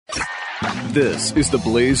This is the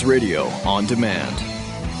Blaze Radio on demand.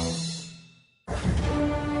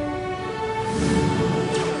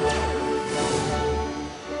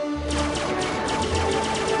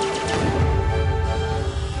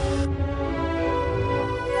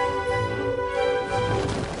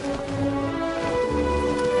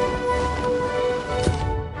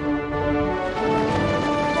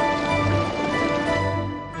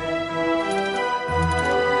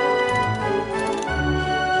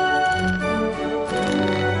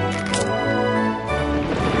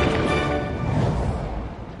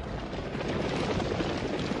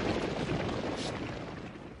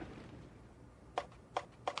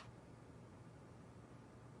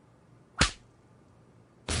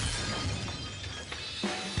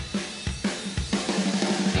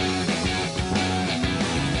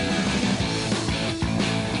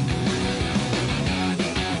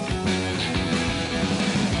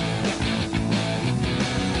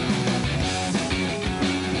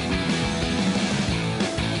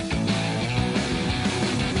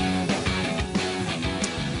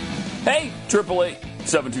 Hey,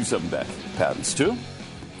 888-727-BECK. Patents, too.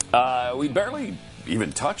 We barely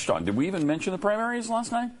even touched on. Did we even mention the primaries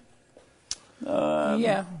last night?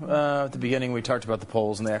 At the beginning we talked about the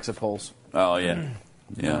polls and the exit polls. Oh, yeah.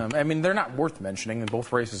 Yeah. I mean, they're not worth mentioning, and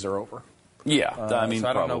both races are over. Yeah, I mean, so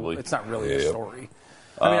I don't probably. know. It's not really a story.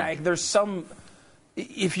 I mean, there's some.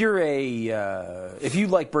 If you're if you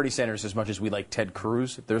like Bernie Sanders as much as we like Ted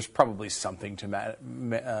Cruz, there's probably something to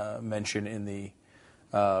mention in the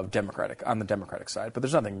on the Democratic side, but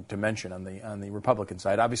there's nothing to mention on the Republican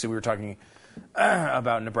side. Obviously, we were talking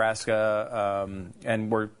about Nebraska,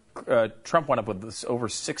 and where Trump went up with this over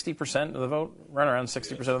 60% of the vote, right around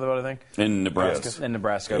 60% of the vote, I think. In Nebraska. Yes. In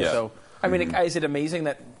Nebraska. Yeah. So, I mean, is it amazing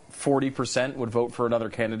that 40% would vote for another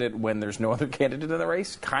candidate when there's no other candidate in the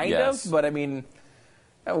race? Kind of, but I mean,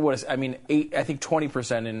 I think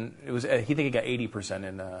 20% in it was. He think he got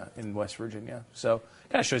 80% in West Virginia. So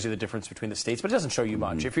kind of shows you the difference between the states, but it doesn't show you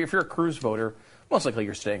much. If you're a Cruz voter, most likely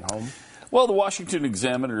you're staying home. Well, the Washington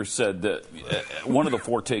Examiner said that one of the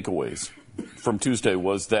four takeaways from Tuesday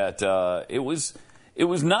was that it was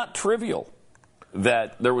not trivial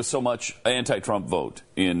that there was so much anti-Trump vote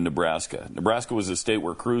in Nebraska. Nebraska was a state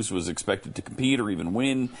where Cruz was expected to compete or even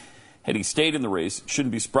win. Had he stayed in the race, it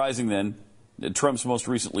shouldn't be surprising then that Trump's most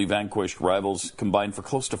recently vanquished rivals combined for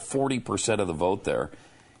close to 40% of the vote there,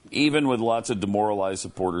 even with lots of demoralized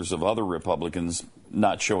supporters of other Republicans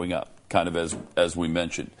not showing up, kind of as we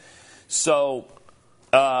mentioned. So,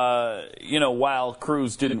 while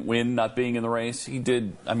Cruz didn't win not being in the race, he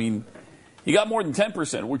did, he got more than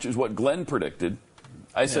 10%, which is what Glenn predicted.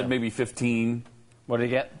 I said maybe 15. What did he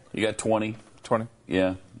get? He got 20. 20.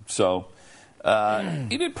 Yeah. So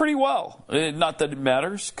he did pretty well. Not that it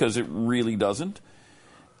matters, because it really doesn't.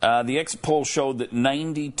 The exit poll showed that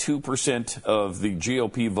 92% of the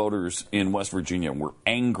GOP voters in West Virginia were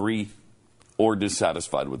angry or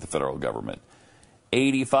dissatisfied with the federal government.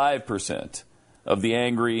 85% of the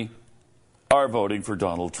angry are voting for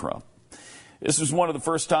Donald Trump. This was one of the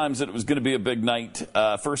first times that it was going to be a big night,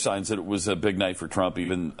 first signs that it was a big night for Trump,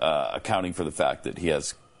 even accounting for the fact that he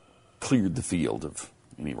has cleared the field of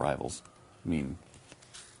any rivals. I mean,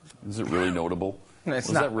 is it really notable? Was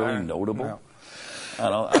that really notable? No.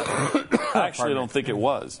 I actually don't think it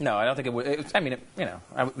was. No, I don't think it was.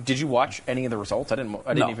 Did you watch any of the results? I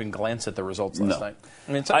didn't even glance at the results last night.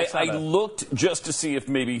 I mean, I looked just to see if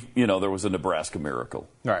maybe there was a Nebraska miracle,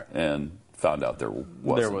 right? And found out there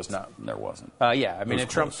wasn't. There was not. There wasn't.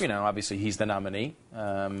 Trump. Obviously he's the nominee,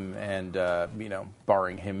 and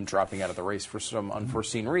barring him dropping out of the race for some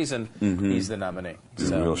unforeseen reason, he's the nominee. It'd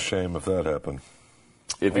be a real shame if that happened.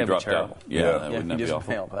 If he dropped out. That would be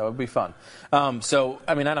awful. That would be fun. I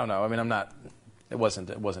don't know. It wasn't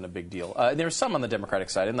a big deal. There's some on the Democratic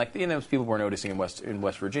side, and people were noticing in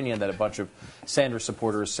West Virginia that a bunch of Sanders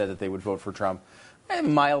supporters said that they would vote for Trump.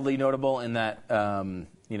 Mildly notable in that,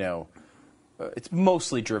 it's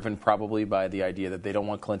mostly driven probably by the idea that they don't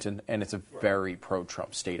want Clinton, and it's a very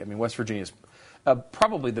pro-Trump state. I mean, West Virginia is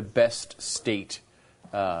probably the best state.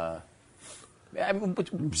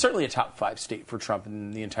 Certainly a top 5 state for Trump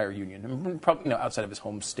in the entire union. Probably, outside of his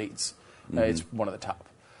home states, it's one of the top.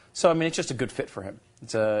 So, it's just a good fit for him.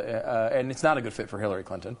 And it's not a good fit for Hillary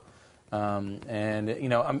Clinton.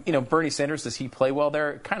 Bernie Sanders, does he play well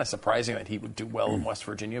there? Kind of surprising that he would do well in West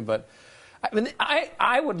Virginia. But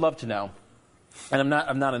I would love to know, and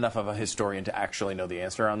I'm not enough of a historian to actually know the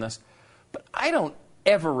answer on this, but I don't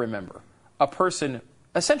ever remember a person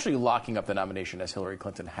essentially locking up the nomination as Hillary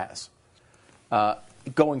Clinton has.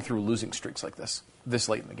 Going through losing streaks like this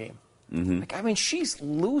late in the game. She's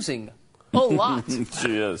losing a lot.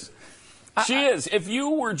 She is. She is. If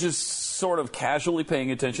you were just sort of casually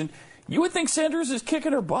paying attention, you would think Sanders is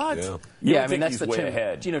kicking her butt. Yeah. You I would mean, think that's he's the way Tim,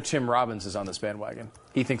 ahead. You know, Tim Robbins is on this bandwagon.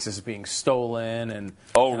 He thinks this is being stolen and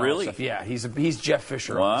Oh, and all that really? stuff. Yeah, he's Jeff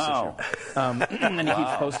Fisher Wow. on this issue, and he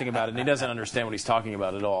keeps posting about it, and he doesn't understand what he's talking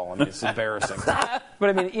about at all. I mean, it's embarrassing. But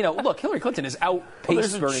I mean, you know, look, Hillary Clinton has outpaced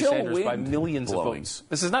there's a Bernie chill Sanders by wind millions blowing. of votes.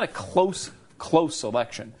 This is not a close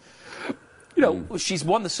election. You know, she's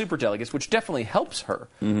won the superdelegates, which definitely helps her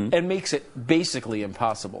and makes it basically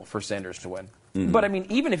impossible for Sanders to win. But I mean,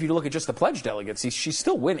 even if you look at just the pledge delegates, she's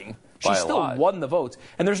still winning. By She a still lot. won the votes,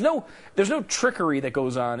 and there's no trickery that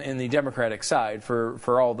goes on in the Democratic side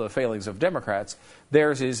for all the failings of Democrats.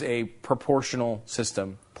 Theirs is a proportional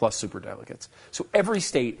system plus superdelegates. So every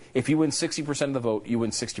state, if you win 60% of the vote, you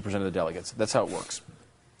win 60% of the delegates. That's how it works.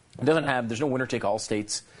 There's no winner take all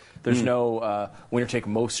states. There's no winner take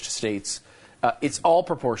most states. It's all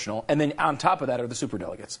proportional, and then on top of that are the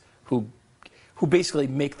superdelegates who basically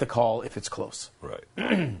make the call if it's close. Right.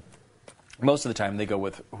 Most of the time, they go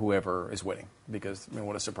with whoever is winning because, I mean,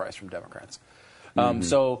 what a surprise from Democrats. But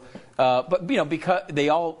you know, because they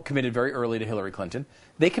all committed very early to Hillary Clinton,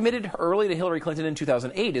 they committed early to Hillary Clinton in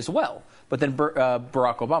 2008 as well. But then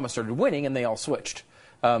Barack Obama started winning, and they all switched.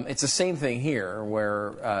 It's the same thing here,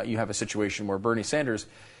 where you have a situation where Bernie Sanders,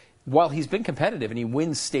 while he's been competitive and he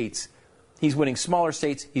wins states. He's winning smaller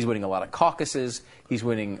states. He's winning a lot of caucuses. He's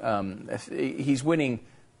winning.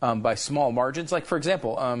 By small margins. Like, for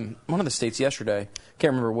example, one of the states yesterday,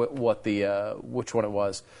 can't remember which one it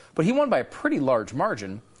was, but he won by a pretty large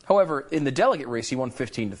margin. However, in the delegate race, he won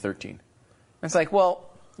 15-13. It's like, well,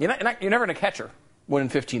 you're never going to catch her winning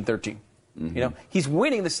 15-13. You know, he's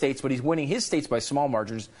winning the states, but he's winning his states by small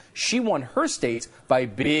margins. She won her states by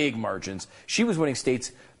big margins. She was winning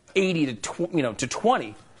states 80 to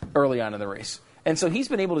 20 early on in the race. And so he's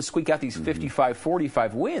been able to squeak out these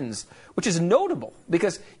 55-45 wins, which is notable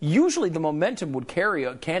because usually the momentum would carry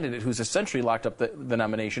a candidate who's essentially locked up the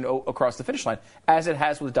nomination across the finish line, as it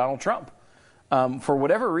has with Donald Trump. For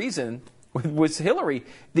whatever reason, with Hillary,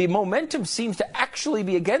 the momentum seems to actually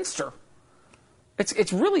be against her.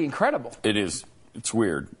 It's really incredible. It is. It's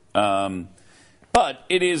weird. But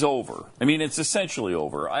it is over. I mean, it's essentially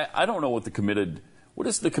over. I don't know what what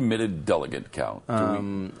is the committed delegate count?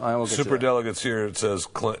 I will get Super delegates here, it says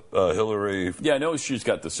Hillary. Yeah, I know she's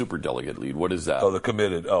got the super delegate lead. What is that? Oh, the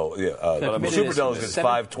committed. Oh, yeah. committed Super is delegates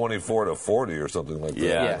 524 to 40 or something like that.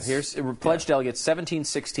 Yeah. Here's pledged delegates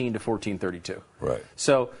 1716 to 1432. Right.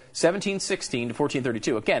 So 1716 to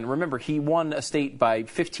 1432. Again, remember, he won a state by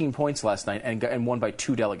 15 points last night and won by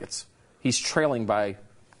 2 delegates. He's trailing by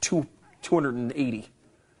 280.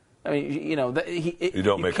 I mean, you know, you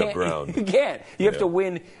don't make up ground. You can't. You have to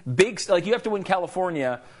win you have to win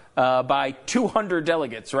California by 200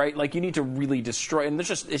 delegates, right? Like, you need to really destroy, and it's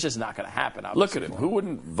just not going to happen. Obviously. Look at him. Who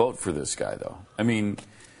wouldn't vote for this guy, though? I mean,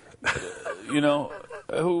 you know,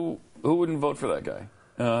 who wouldn't vote for that guy?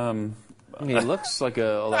 He looks like an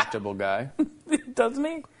electable guy. Doesn't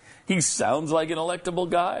he? He sounds like an electable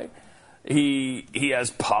guy. He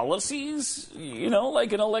has policies, you know,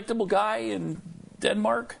 like an electable guy in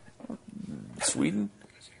Denmark, Sweden.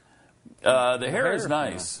 The hair is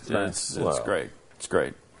nice. It's great. It's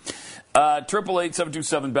great.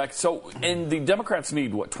 888-727 Beck. So, and the Democrats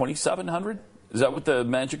need what, 2,700? Is that what the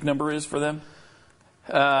magic number is for them?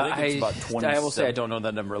 I think it's about 27. I will say I don't know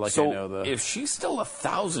that number. Like, I know the. If she's still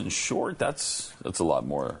 1,000 short, that's a lot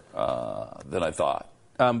more than I thought.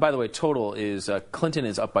 By the way, total is Clinton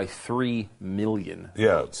is up by 3 million.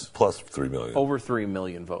 Yeah, votes. it's plus 3 million. Over 3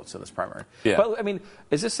 million votes in this primary. Yeah. But I mean,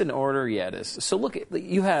 is this in order? Yeah, it is. So look,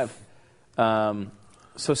 you have.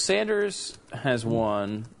 So Sanders has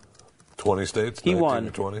won. 20 states. He 19 won.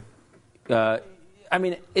 to 20. I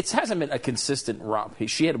mean, it hasn't been a consistent romp.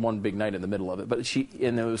 She had one big night in the middle of it, but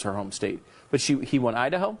and it was her home state. But he won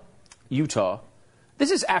Idaho, Utah.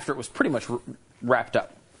 This is after it was pretty much wrapped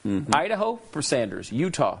up. Mm-hmm. Idaho for Sanders,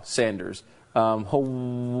 Utah Sanders,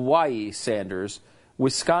 Hawaii Sanders,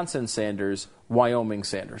 Wisconsin Sanders, Wyoming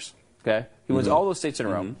Sanders. Okay, he wins all those states in a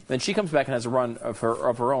row. Then she comes back and has a run of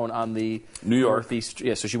her own on the New York. Northeast.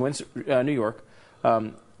 Yeah, so she wins New York.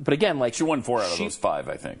 But again, like, she won 4 out of those 5,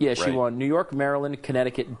 I think. Yeah, right? she won New York, Maryland,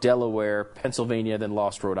 Connecticut, Delaware, Pennsylvania, then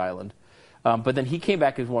lost Rhode Island. But then he came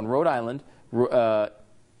back and won Rhode Island,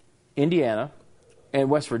 Indiana, and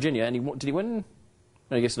West Virginia. And did he win?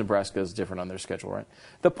 I guess Nebraska is different on their schedule, right?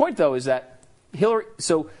 The point, though, is that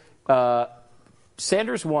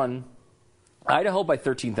Sanders won Idaho by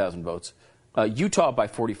 13,000 votes, Utah by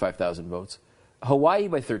 45,000 votes, Hawaii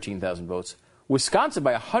by 13,000 votes, Wisconsin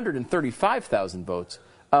by 135,000 votes.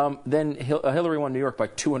 Then Hillary won New York by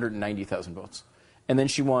 290,000 votes. and then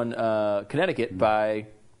she won Connecticut by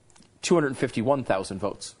 251,000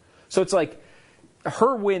 votes. So it's like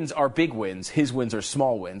her wins are big wins, his wins are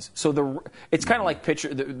small wins. So it's kind of like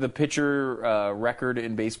the pitcher record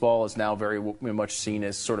in baseball is now very much seen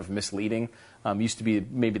as sort of misleading. Used to be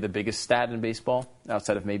maybe the biggest stat in baseball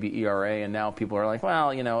outside of maybe ERA, and now people are like,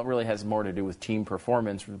 well, it really has more to do with team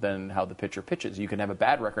performance than how the pitcher pitches. You can have a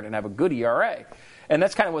bad record and have a good ERA, and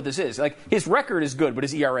that's kind of what this is. Like his record is good, but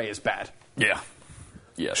his ERA is bad. Yeah.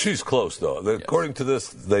 Yes. She's close, though. According to this,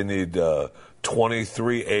 they need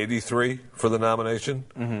 2383 for the nomination,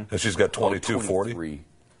 and she's got 2240.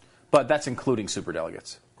 But that's including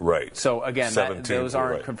superdelegates. Right. So again, those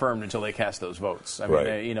aren't confirmed until they cast those votes. I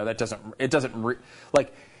mean, that doesn't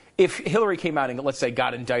like if Hillary came out and let's say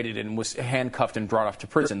got indicted and was handcuffed and brought off to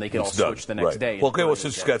prison, they could all switch the next day. Well, so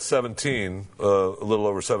she's got 17, a little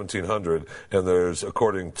over 1,700, and there's,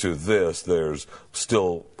 according to this, there's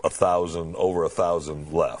still over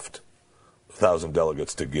 1,000 left, 1,000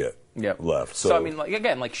 delegates to get left. So I mean,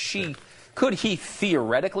 could he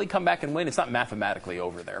theoretically come back and win? It's not mathematically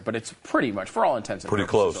over there, but it's pretty much, for all intents and purposes, pretty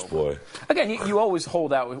close, over. boy. Again, you always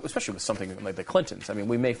hold out, especially with something like the Clintons. I mean,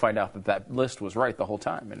 we may find out that list was right the whole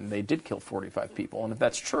time, and they did kill 45 people. And if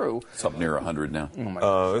that's true, it's up near 100 now. Oh my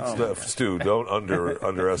God. Stu, don't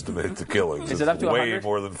underestimate the killings. Is it up to 100? Way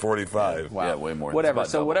more than 45. Wow. Yeah, way more. Whatever.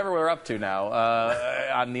 So whatever we're up to now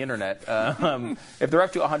on the internet, if they're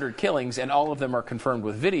up to 100 killings and all of them are confirmed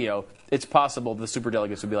with video, it's possible the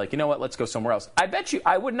superdelegates would be like, you know what, let's go somewhere else.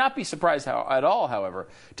 I would not be surprised at all, however,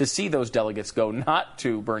 to see those delegates go not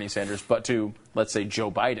to Bernie Sanders, but to, let's say,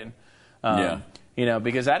 Joe Biden.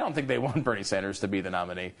 Because I don't think they want Bernie Sanders to be the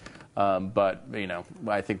nominee. But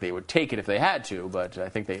I think they would take it if they had to. But I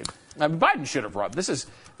think Biden should have run. This is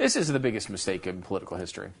the biggest mistake in political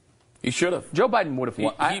history. He should have. Joe Biden would have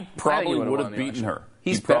won. He probably would have beaten her.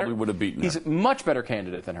 He probably would have beaten her. He's a much better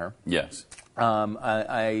candidate than her. Yes.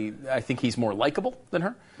 I think he's more likable than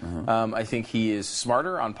her. I think he is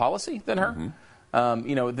smarter on policy than her.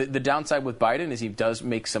 The downside with Biden is he does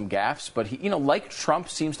make some gaffes, but he, like Trump,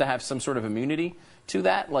 seems to have some sort of immunity to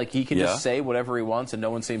that. Like he can just say whatever he wants and no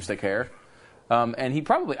one seems to care. And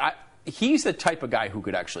he's the type of guy who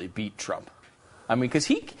could actually beat Trump. I mean, because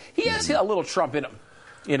he has a little Trump in him.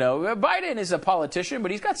 Biden is a politician,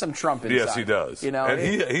 but he's got some Trump inside. Yes, he does. And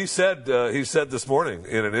he said this morning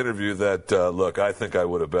in an interview that, look, I think I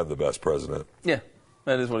would have been the best president. Yeah,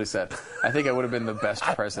 that is what he said. I think I would have been the best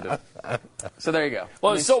president. So there you go.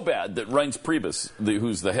 Well, it's so bad that Reince Priebus,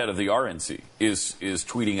 who's the head of the RNC, is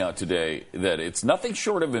tweeting out today that it's nothing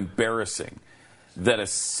short of embarrassing that a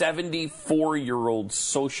 74-year-old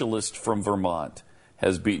socialist from Vermont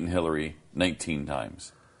has beaten Hillary 19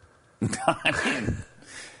 times.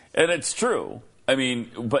 And it's true. I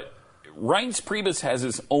mean, but Reince Priebus has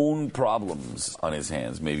his own problems on his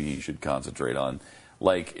hands. Maybe he should concentrate on.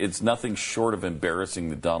 Like, it's nothing short of embarrassing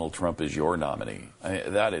that Donald Trump is your nominee.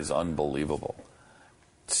 That is unbelievable.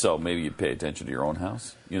 So maybe you'd pay attention to your own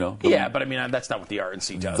house, Yeah, but I mean, that's not what the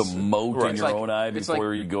RNC does. The mote in your own eye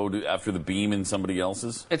before you go after the beam in somebody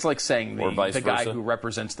else's? It's like saying the guy versa. who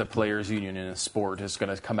represents the players' union in a sport is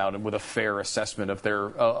going to come out with a fair assessment of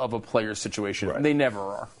of a player's situation. Right. They never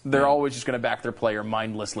are. They're always just going to back their player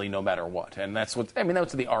mindlessly no matter what. And that's what the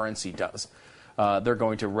RNC does. They're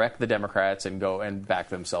going to wreck the Democrats and go and back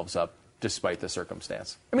themselves up despite the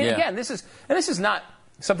circumstance. I mean, again, this is not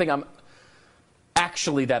something I'm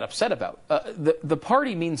actually that upset about. The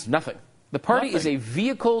party means nothing. The party is a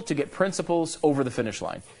vehicle to get principles over the finish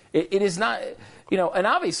line. It is not, and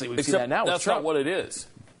obviously we've seen that now. That's not what it is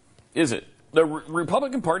it? The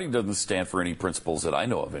Republican Party doesn't stand for any principles that I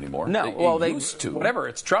know of anymore. No, they used to. Whatever,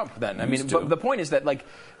 it's Trump then. I mean, but the point is that,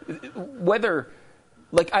 whether...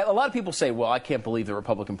 a lot of people say, well, I can't believe the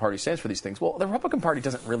Republican Party stands for these things. Well, the Republican Party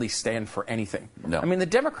doesn't really stand for anything. No. I mean, the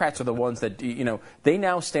Democrats are the ones that, they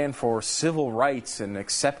now stand for civil rights and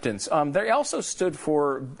acceptance. They also stood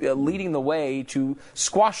for leading the way to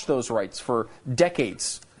squash those rights for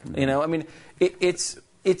decades. I mean, they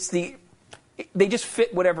just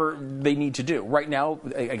fit whatever they need to do. Right now,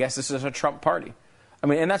 I guess this is a Trump party. I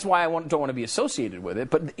mean, and that's why I don't want to be associated with it.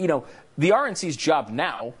 But, the RNC's job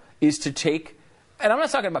now is to take... And I'm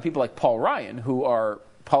not talking about people like Paul Ryan, who are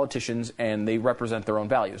politicians and they represent their own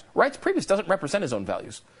values. Reince Priebus doesn't represent his own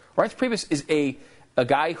values. Reince Priebus is a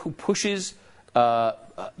guy who pushes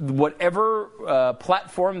whatever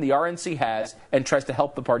platform the RNC has and tries to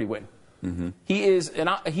help the party win. Mm-hmm. He is an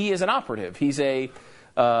operative. He's an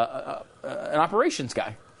operations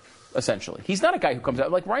guy. essentially. He's not a guy who comes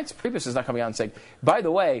out like Reince Priebus is not coming out and saying, by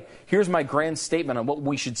the way, here's my grand statement on what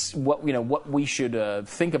we should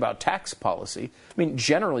think about tax policy. I mean,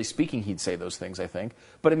 generally speaking, he'd say those things, I think.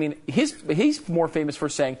 But I mean, he's more famous for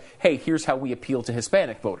saying, hey, here's how we appeal to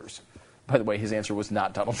Hispanic voters. By the way, his answer was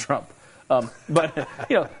not Donald Trump. But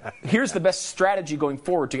here's the best strategy going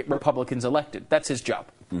forward to get Republicans elected. That's his job.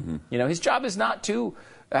 Mm-hmm. His job is not to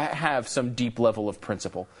have some deep level of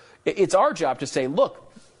principle. It's our job to say,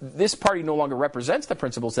 look, this party no longer represents the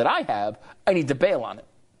principles that I have. I need to bail on it.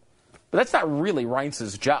 But that's not really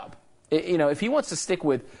Reince's job. If he wants to stick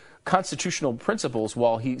with constitutional principles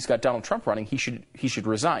while he's got Donald Trump running, he should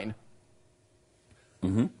resign.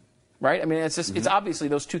 Mm-hmm. Right? I mean, it's obviously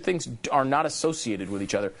those two things are not associated with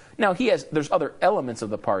each other. Now, there's other elements of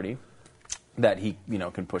the party that he,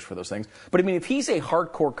 can push for those things. But I mean, if he's a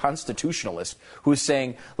hardcore constitutionalist who's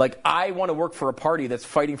saying, like, I want to work for a party that's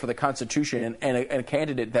fighting for the Constitution and a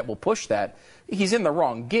candidate that will push that, he's in the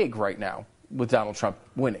wrong gig right now with Donald Trump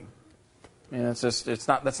winning. That's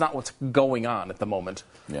not what's going on at the moment.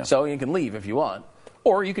 Yeah. So you can leave if you want,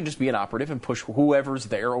 or you can just be an operative and push whoever's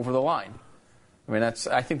there over the line. I mean,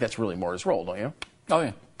 I think that's really more his role, don't you? Oh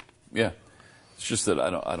yeah, yeah. It's just that I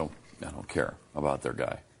don't care about their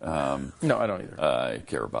guy. No, I don't either. I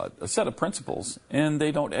care about a set of principles, and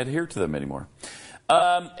they don't adhere to them anymore.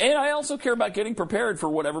 And I also care about getting prepared for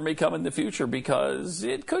whatever may come in the future, because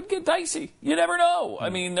it could get dicey. You never know. I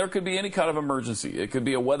mean, there could be any kind of emergency. It could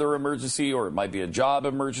be a weather emergency, or it might be a job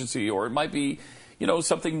emergency, or it might be,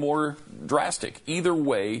 something more drastic. Either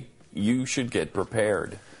way, you should get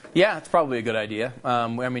prepared. Yeah, it's probably a good idea. I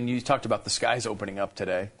mean, you talked about the skies opening up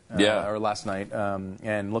today, or last night,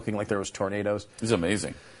 and looking like there was tornadoes. It's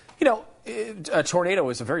amazing. A tornado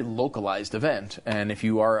is a very localized event, and if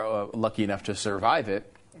you are lucky enough to survive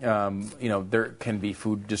it, there can be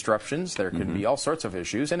food disruptions, there can be all sorts of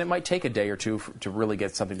issues, and it might take a day or two to really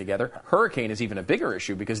get something together. Hurricane is even a bigger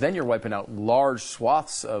issue, because then you're wiping out large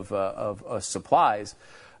swaths of supplies.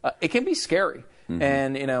 It can be scary,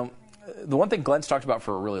 and the one thing Glenn's talked about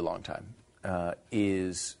for a really long time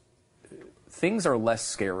is things are less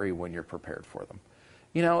scary when you're prepared for them.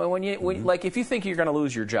 Like if you think you're going to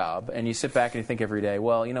lose your job and you sit back and you think every day,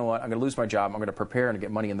 well, you know what, I'm going to lose my job, I'm going to prepare and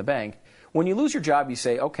get money in the bank. When you lose your job, you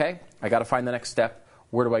say, okay, I got to find the next step.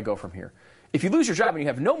 Where do I go from here? If you lose your job and you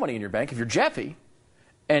have no money in your bank, if you're Jeffy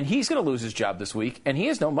and he's going to lose his job this week and he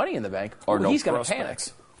has no money in the bank, he's going to panic.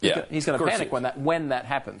 Yeah, he's going to panic when that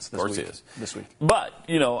happens this week. Of course he is. This week. But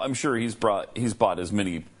I'm sure he's bought as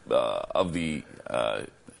many of the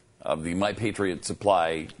My Patriot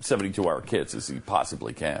Supply 72-hour kits as he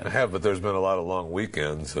possibly can. I have, but there's been a lot of long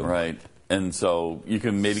weekends. Right, and so you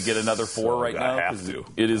can maybe get another 4 right now, because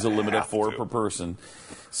it is a limit of 4 per person.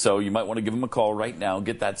 So you might want to give him a call right now.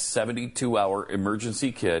 Get that 72-hour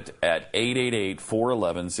emergency kit at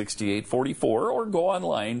 888-411-6844, or go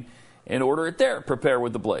online and order it there,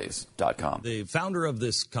 preparewiththeblaze.com. The founder of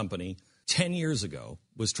this company 10 years ago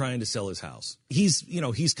was trying to sell his house. He's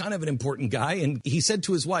kind of an important guy, and he said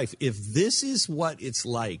to his wife, if this is what it's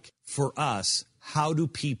like for us, how do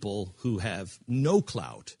people who have no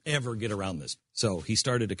clout ever get around this? So he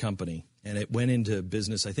started a company, and it went into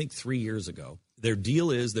business, I think, 3 years ago. Their deal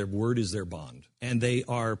is their word is their bond, and they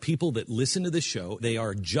are people that listen to this show. They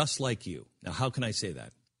are just like you. Now, how can I say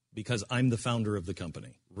that? Because I'm the founder of the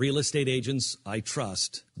company.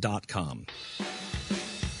 RealestateAgentsITrust.com.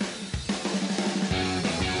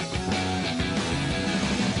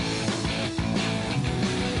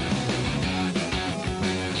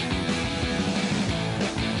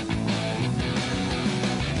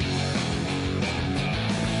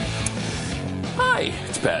 Hi,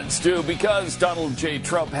 it's Pat and Stu. Because Donald J.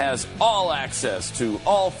 Trump has all access to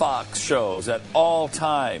all Fox shows at all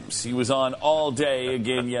times. He was on all day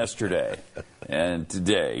again yesterday. And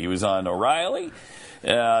today he was on O'Reilly.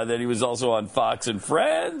 Then he was also on Fox and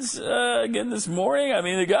Friends again this morning. I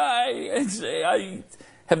mean, the guy,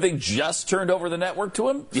 have they just turned over the network to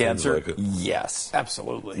him? The answer, yes.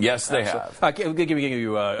 Absolutely. Yes, they have. I'll give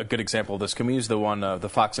you a good example of this. Can we use the one, the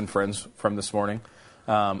Fox and Friends from this morning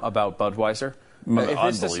about Budweiser?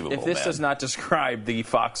 Unbelievable, If this does not describe the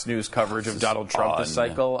Fox News coverage of Donald Trump this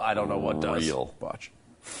cycle, I don't know what does. Watch.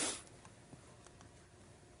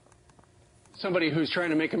 Somebody who's trying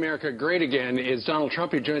to make America great again is Donald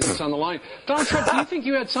Trump, who joins us on the line. Donald Trump, do you think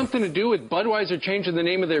you had something to do with Budweiser changing the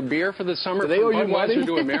name of their beer for the summer? They owe you money? Budweiser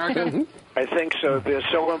to America? I think so. They're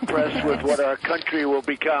so impressed with what our country will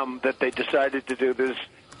become that they decided to do this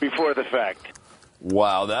before the fact.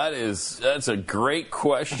 Wow, that's a great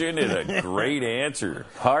question and a great answer.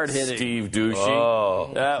 Hard hitting, Steve Ducey.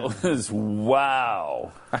 Oh. That was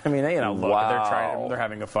wow. I mean, look, Wow. they're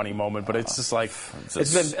having a funny moment, but it's just like It's a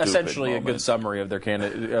it's been stupid essentially moment. a good summary of their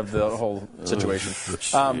of the whole situation.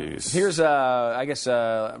 Jeez. Here's I guess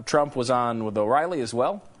Trump was on with O'Reilly as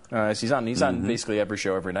well. He's on basically every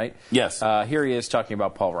show every night. Yes. Here he is talking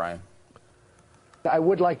about Paul Ryan. I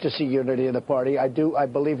would like to see unity in the party. I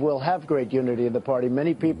believe we'll have great unity in the party.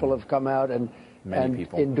 Many people have come out and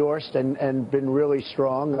endorsed and been really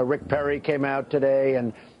strong. Rick Perry came out today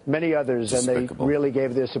and many others, Despicable. and they really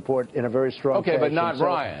gave their support in a very strong fashion. But not So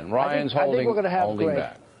Ryan. Ryan's I think we're going to have holding great.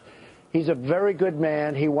 back. He's a very good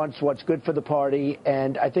man. He wants what's good for the party,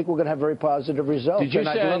 and I think we're going to have very positive results. Did you and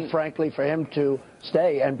I'd send- love, frankly, for him to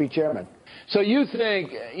stay and be chairman. So you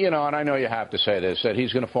think, and I know you have to say this, that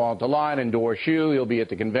he's going to fall into line, endorse you, he'll be at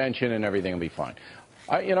the convention, and everything will be fine.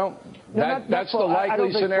 That's the I don't likely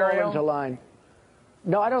think scenario. Fall into line.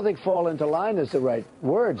 No, I don't think fall into line is the right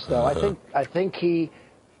words, though. I think he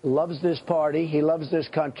loves this party, he loves this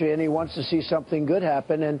country, and he wants to see something good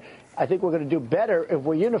happen. And I think we're going to do better if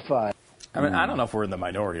we're unified. I mean, I don't know if we're in the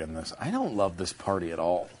minority on this. I don't love this party at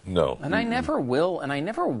all. No. And I never will, and I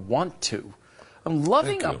never want to. I'm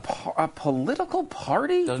loving a political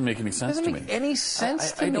party. Doesn't make any sense to me. Doesn't make any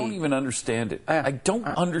sense to me. I don't even understand it. I don't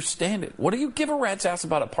understand it. What do you give a rat's ass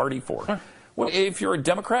about a party for? If you're a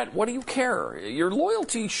Democrat, what do you care? Your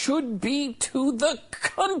loyalty should be to the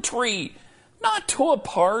country, not to a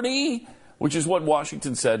party, which is what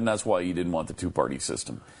Washington said, and that's why he didn't want the two-party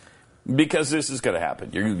system. Because this is going to happen.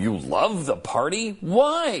 You love the party?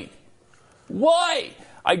 Why? Why?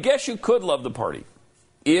 I guess you could love the party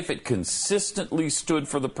if it consistently stood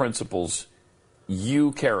for the principles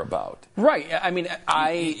you care about. Right. I mean,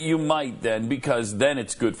 You might then, because then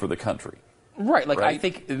it's good for the country. Right. Like, Right? I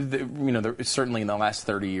think, certainly in the last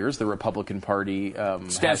 30 years, the Republican Party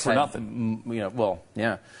Stands for nothing.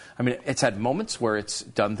 Yeah. I mean, it's had moments where it's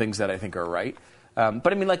done things that I think are right.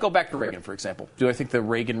 But I mean, go back to Reagan, for example. Do I think the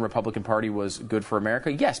Reagan Republican Party was good for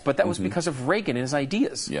America? Yes, but that was because of Reagan and his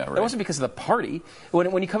ideas. Yeah, right. That wasn't because of the party.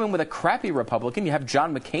 When you come in with a crappy Republican, you have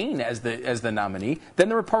John McCain as the nominee, then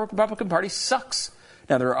the Republican Party sucks.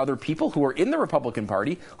 Now, there are other people who are in the Republican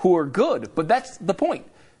Party who are good, but that's the point.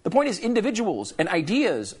 The point is individuals and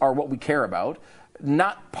ideas are what we care about,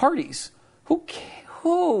 not parties. Who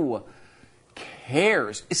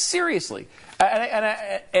cares? Seriously.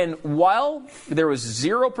 And while there was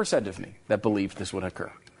 0% of me that believed this would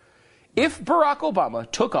occur, if Barack Obama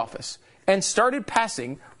took office and started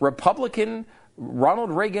passing Republican Ronald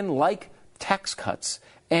Reagan-like tax cuts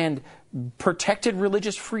and protected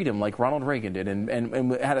religious freedom like Ronald Reagan did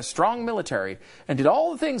and had a strong military and did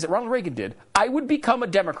all the things that Ronald Reagan did, I would become a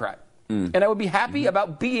Democrat. And I would be happy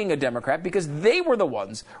about being a Democrat because they were the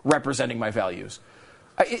ones representing my values.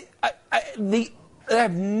 I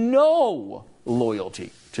have no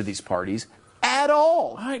loyalty to these parties at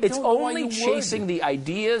all. It's only chasing the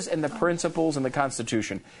ideas and the principles and the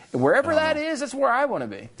Constitution. And wherever that is, that's where I want to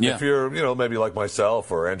be. Yeah. If you're, maybe like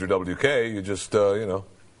myself or Andrew WK, you just,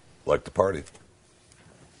 like the party.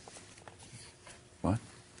 What?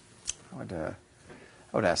 I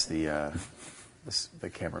would ask the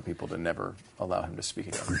camera people to never allow him to speak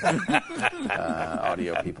again.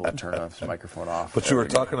 Audio people to turn his microphone off. But you were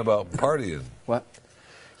talking about partying. What?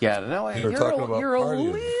 Yeah, no, You're talking about you're a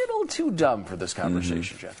partying. little too dumb for this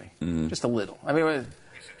conversation, Jeffy. Just a little. I mean,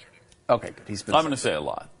 okay, good. I'm going to say a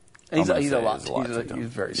lot. He's I'm a gonna lot. say it's too dumb. He's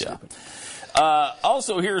very Yeah. stupid.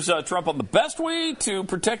 Also, here's Trump on the best way to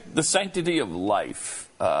protect the sanctity of life.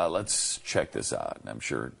 Let's check this out. I'm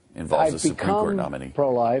sure it involves a I've Supreme Court become nominee.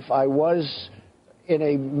 pro-life. I was, in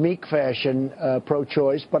a meek fashion,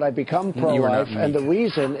 pro-choice, but I've become pro-life. And the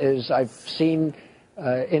reason is I've seen,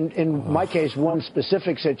 in my case, one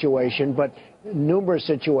specific situation, but numerous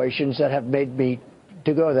situations that have made me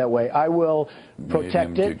to go that way. I will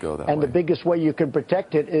protect it, and the biggest way you can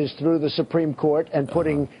protect it is through the Supreme Court and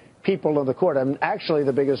putting people on the court. And actually,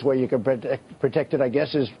 the biggest way you can protect it, I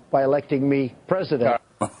guess, is by electing me president.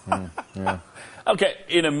 Okay,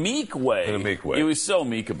 in a meek way. In a meek way. He was so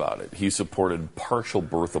meek about it. He supported partial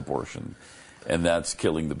birth abortion, and that's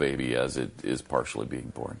killing the baby as it is partially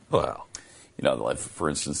being born. Wow. Like, for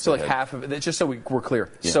instance, So like half of it, just so we're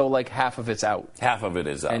clear, so like half of it's out. Half of it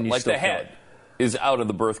is out. And you Like still the kill head it. is out of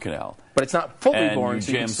the birth canal. But it's not fully and born, you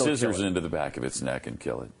so you jam can still kill scissors it. into the back of its neck and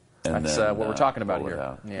kill it. And That's then, what we're talking about pull it here.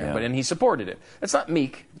 out. Yeah. But he supported it. It's not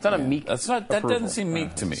meek. It's not a meek. That approval. doesn't seem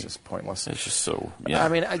meek to me. It's just pointless. It's just so. Yeah. I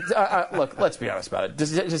mean, look. Let's be honest about it.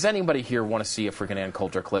 Does anybody here want to see a freaking Ann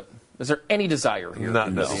Coulter clip? Is there any desire here? Not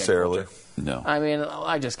to see Ann necessarily. Coulter? No. I mean,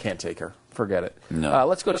 I just can't take her. Forget it. No.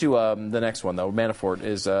 Let's go to the next one, though. Manafort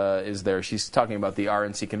is there. She's talking about the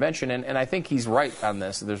RNC convention, and I think he's right on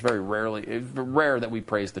this. It's rare that we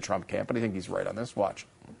praise the Trump camp, but I think he's right on this. Watch.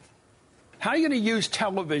 How are you going to use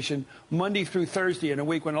television Monday through Thursday in a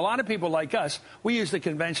week when a lot of people like us, we use the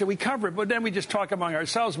convention, we cover it, but then we just talk among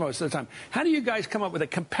ourselves most of the time? How do you guys come up with a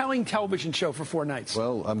compelling television show for 4 nights?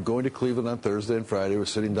 Well, I'm going to Cleveland on Thursday and Friday. We're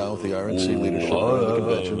sitting down with the RNC leadership at the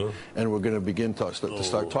convention, and we're going to begin to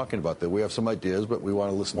start talking about that. We have some ideas, but we want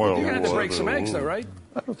to listen to You're going to have to break some eggs, though, right?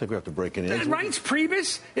 I don't think we have to break any eggs. Reince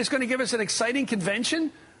Priebus is going to give us an exciting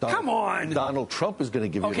convention? Come on. Donald Trump is going to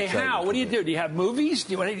give you an exciting how? What do you do? Do you have movies?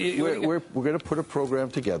 Do you want to, we're going to put a program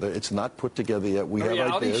together. It's not put together yet. We have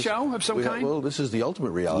reality ideas. show of some kind? Well, this is the ultimate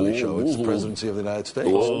reality show. It's the presidency of the United States.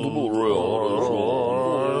 Ultimate reality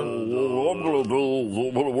show.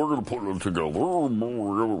 We're going to put it together. We're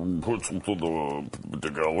going to put something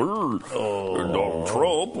together. And Donald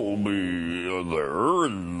Trump will be there.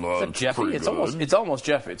 And is that Jeffy? It's almost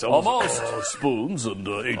Jeffy. It's almost spoons and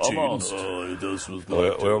 18. Almost.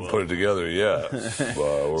 We haven't put it together yet.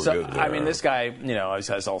 We're getting there. I mean, this guy,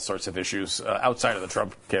 has all sorts of issues outside of the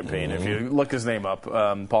Trump campaign. If you look his name up,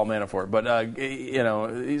 Paul Manafort. But,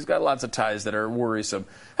 he's got lots of ties that are worrisome.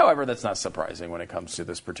 However, that's not surprising when it comes to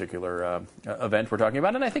this particular event we're talking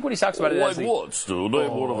about. And I think what he talks about Like what, Stu?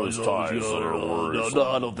 Name one of his ties that are worrisome. No,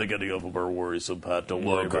 I don't think any of them are worrisome, Pat. Don't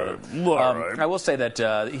worry about it. All right. I will say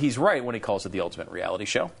that he's right when he calls it the ultimate reality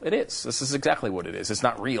show. It is. This is exactly what it is. It's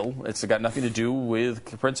not real. It's got nothing to do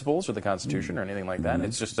with principles or the Constitution or anything like that.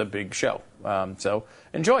 It's just a big show. So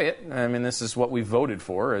enjoy it. I mean, this is what we voted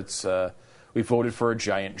for. We voted for a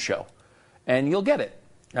giant show. And you'll get it.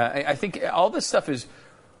 I think all this stuff is,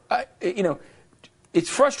 it's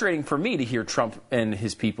frustrating for me to hear Trump and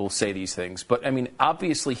his people say these things. But, I mean,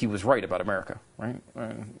 obviously he was right about America, right?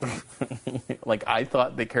 Like, I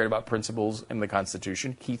thought they cared about principles and the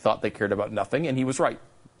Constitution. He thought they cared about nothing, and he was right.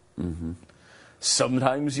 Mm-hmm.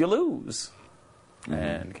 Sometimes you lose. Mm-hmm.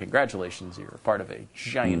 And congratulations, you're part of a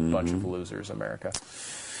giant bunch of losers, America.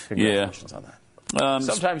 Congratulations on that.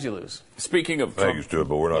 Sometimes you lose. Speaking of Thank you, Stuart,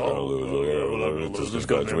 but we're not going to lose. It's just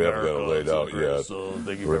discussion. We haven't got it laid out yet.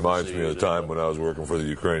 It reminds me of the time when I was working for the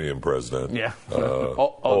Ukrainian president. Yeah. That's sort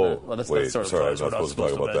of sorry, I'm not supposed to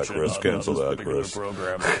talk about that, Chris. Cancel that,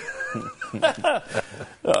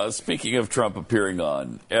 Chris. Speaking of Trump appearing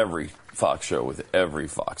on every Fox show with every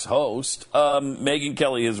Fox host, Megyn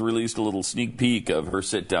Kelly has released a little sneak peek of her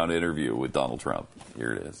sit-down interview with Donald Trump.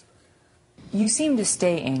 Here it is. You seem to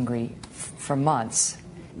stay angry for months.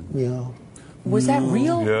 Yeah. Was that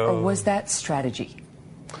real or was that strategy?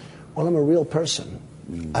 Well, I'm a real person.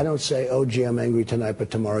 I don't say, oh, gee, I'm angry tonight,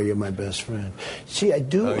 but tomorrow you're my best friend. See, I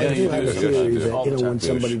do have a theory that, when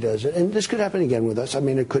somebody does it, and this could happen again with us. I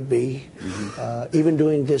mean, it could be even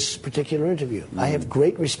doing this particular interview. I have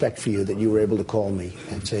great respect for you that you were able to call me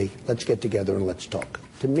and say, let's get together and let's talk.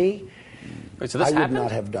 To me, I would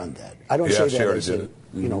not have done that. I don't say that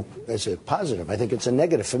as a positive. I think it's a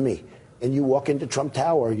negative for me. And you walk into Trump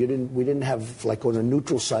Tower, we didn't have like on a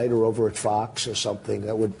neutral site or over at Fox or something.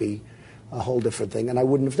 That would be a whole different thing, and I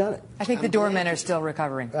wouldn't have done it. I think the doormen are still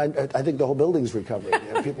recovering. I think the whole building's recovering.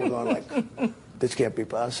 People are going like, this can't be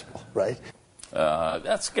possible, right?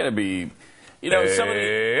 That's going to be,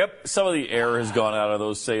 some of the air has gone out of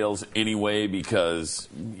those sails anyway because,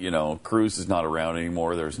 Cruz is not around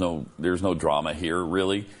anymore. There's no drama here,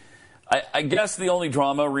 really. I guess the only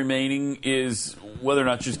drama remaining is whether or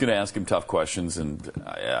not she's going to ask him tough questions, and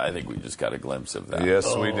I think we just got a glimpse of that.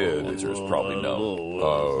 Yes, we did. The answer is probably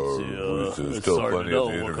no. There's still plenty of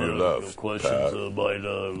the interview left. Questions might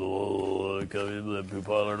come in,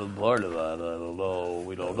 people aren't part of that. I don't know.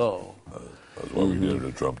 We don't know. That's why we did it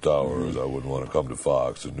at Trump Tower, is I wouldn't want to come to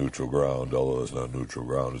Fox at neutral ground, although it's not neutral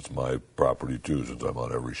ground. It's my property, too, since I'm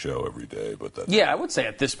on every show every day. But that's I would say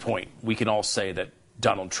at this point, we can all say that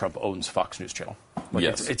Donald Trump owns Fox News Channel.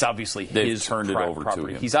 Yes. It's obviously They've turned it over property. to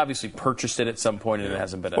him. He's obviously purchased it at some point, and it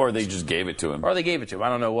hasn't been. Or they just gave it to him. Or they gave it to him. I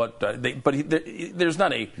don't know what. There's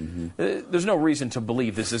not a. There's no reason to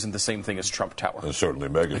believe this isn't the same thing as Trump Tower. And certainly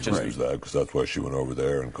Megyn believes that, because that's why she went over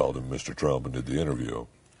there and called him Mr. Trump and did the interview.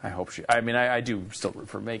 I hope she. I mean, I do still root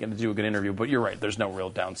for Megyn to do a good interview, but you're right. There's no real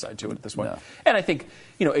downside to it at this point. No. And I think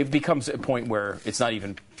it becomes a point where it's not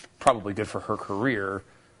even probably good for her career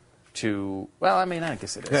to. Well, I mean, I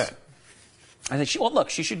guess it is. Yeah. I think she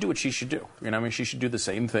should do what she should do. She should do the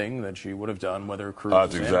same thing that she would have done whether Cruz.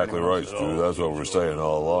 That's exactly right, Stu. That's what we're saying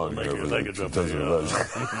all along.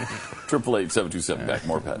 888-727 back.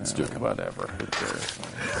 More Pat and Stu. Whatever.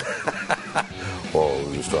 Well,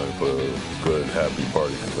 we're just trying to put a good, happy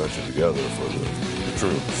party convention together for the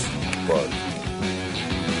troops. But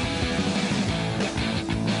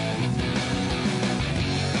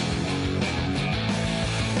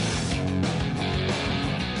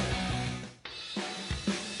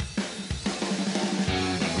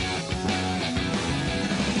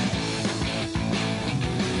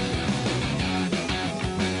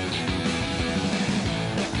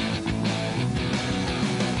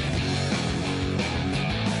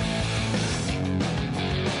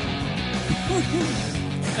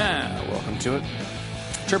Welcome to it.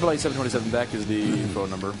 888-727-BECK is the phone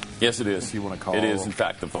number. Yes, it is. If you want to call. It is, in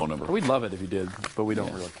fact, the phone number. We'd love it if you did, but we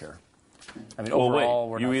don't really care. I mean, well, overall,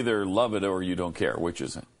 wait. You either love it or you don't care. Which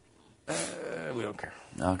is it? We don't care.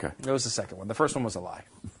 Okay. It was the second one. The first one was a lie.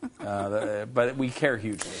 But we care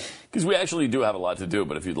hugely. Because we actually do have a lot to do,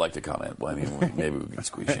 but if you'd like to comment, well, I mean, maybe we can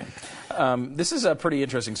squeeze you in. This is a pretty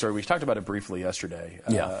interesting story. We talked about it briefly yesterday.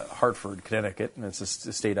 Hartford, Connecticut, and it's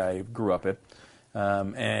a state I grew up in.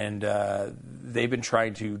 They've been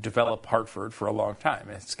trying to develop Hartford for a long time.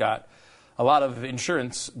 It's got a lot of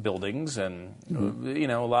insurance buildings and,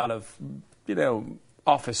 a lot of,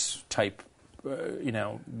 office type,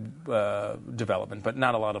 development, but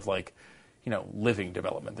not a lot of living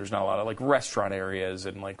development. There's not a lot of restaurant areas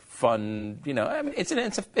and fun, I mean,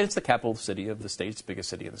 it's the capital city of the state. It's the biggest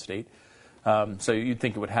city in the state. So you'd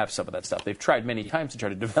think it would have some of that stuff. They've tried many times to try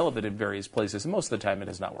to develop it in various places, and most of the time it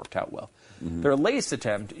has not worked out well. Their latest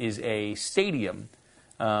attempt is a stadium,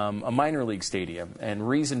 a minor league stadium, and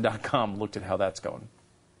Reason.com looked at how that's going.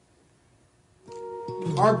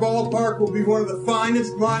 Our ballpark will be one of the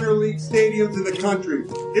finest minor league stadiums in the country.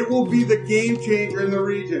 It will be the game changer in the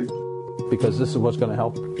region. Because this is what's going to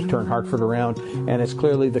help turn Hartford around, and it's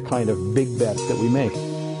clearly the kind of big bet that we make.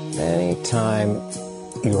 Anytime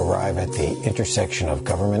you arrive at the intersection of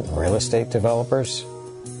government and real estate developers,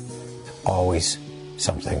 always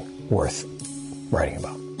something worth writing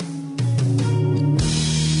about.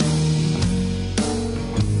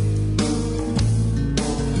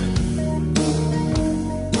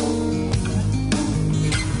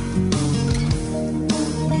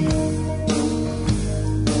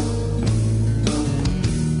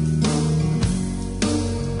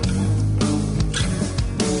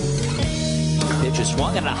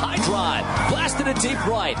 Swung at a high drive, blasted it deep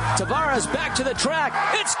right. Tavares back to the track.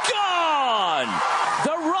 It's gone!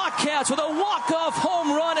 The Rockcats with a walk-off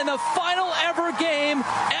home run in the final ever game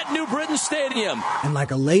at New Britain Stadium. And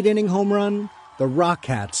like a late-inning home run, the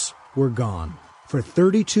Rockcats were gone. For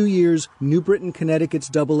 32 years, New Britain, Connecticut's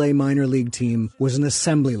AA minor league team was an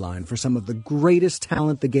assembly line for some of the greatest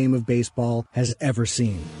talent the game of baseball has ever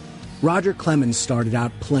seen. Roger Clemens started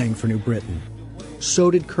out playing for New Britain. So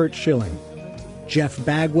did Curt Schilling. Jeff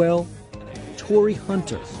Bagwell, Torrey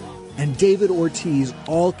Hunter, and David Ortiz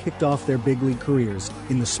all kicked off their big league careers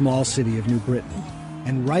in the small city of New Britain.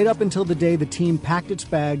 And right up until the day the team packed its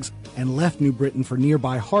bags and left New Britain for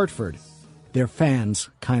nearby Hartford, their fans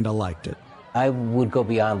kind of liked it. I would go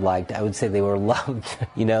beyond liked. I would say they were loved.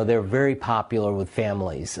 They're very popular with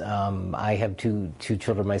families. I have two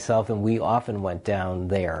children myself, and we often went down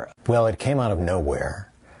there. Well, it came out of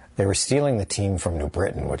nowhere. They were stealing the team from New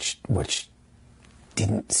Britain, which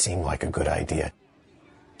didn't seem like a good idea.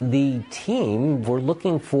 The team were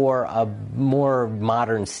looking for a more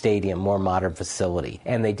modern stadium, more modern facility,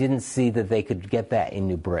 and they didn't see that they could get that in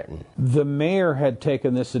New Britain. The mayor had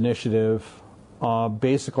taken this initiative,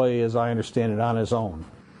 basically, as I understand it, on his own.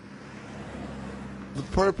 The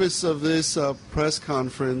purpose of this press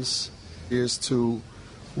conference is to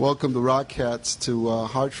welcome the Rockcats to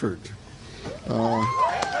Hartford.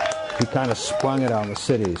 He kind of sprung it on the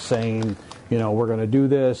city, saying, we're going to do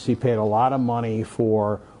this. He paid a lot of money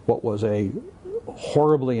for what was a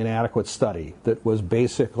horribly inadequate study that was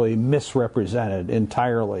basically misrepresented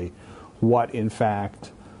entirely what, in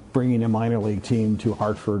fact, bringing a minor league team to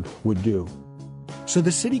Hartford would do. So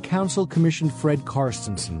the city council commissioned Fred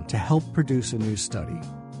Karstensen to help produce a new study.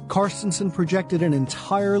 Karstensen projected an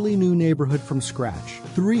entirely new neighborhood from scratch,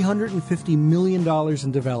 $350 million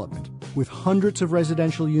in development, with hundreds of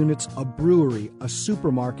residential units, a brewery, a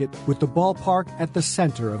supermarket, with the ballpark at the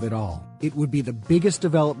center of it all. It would be the biggest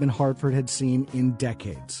development Hartford had seen in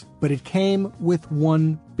decades. But it came with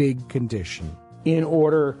one big condition. In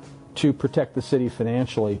order to protect the city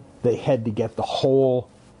financially, they had to get the whole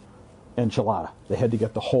enchilada. They had to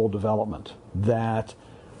get the whole development. That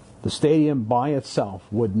the stadium by itself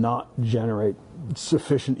would not generate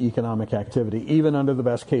sufficient economic activity, even under the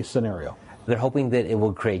best case scenario. They're hoping that it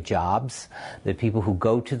will create jobs, that people who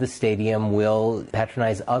go to the stadium will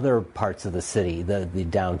patronize other parts of the city, the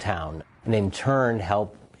downtown, and in turn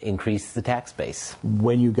help increase the tax base.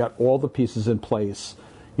 When you got all the pieces in place,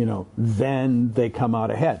 then they come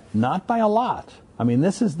out ahead. Not by a lot. I mean,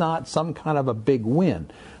 this is not some kind of a big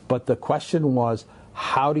win. But the question was,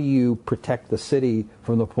 how do you protect the city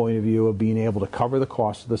from the point of view of being able to cover the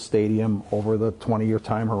cost of the stadium over the 20-year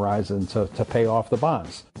time horizon to pay off the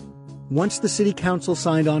bonds? Once the city council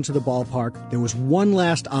signed on to the ballpark, there was one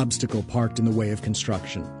last obstacle parked in the way of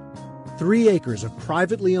construction. 3 acres of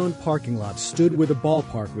privately owned parking lots stood where the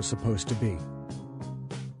ballpark was supposed to be.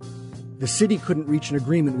 the city couldn't reach an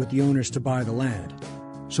agreement with the owners to buy the land.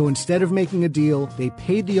 So instead of making a deal, they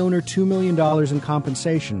paid the owner $2 million in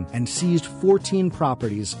compensation and seized 14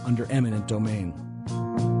 properties under eminent domain.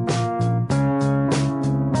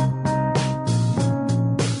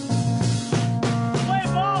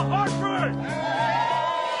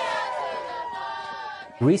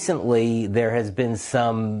 Recently, there has been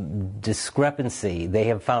some discrepancy. They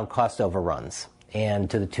have found cost overruns, and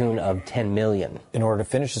to the tune of $10 million. In order to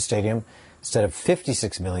finish the stadium, instead of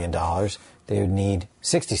 $56 million, they would need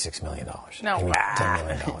 $66 million. No. $10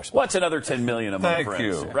 million. What's another $10 million among Thank friends?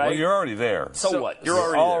 you. Right? Well, you're already there. So what?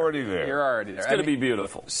 You're already there. You're already there. It's going to be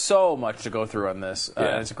beautiful. So much to go through on this. Yeah.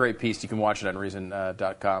 And it's a great piece. You can watch it on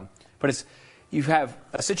Reason.com. But you have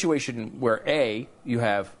a situation where, A, you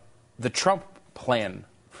have the Trump plan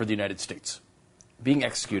for the United States being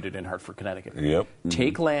executed in Hartford, Connecticut. Yep.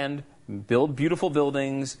 Take land, build beautiful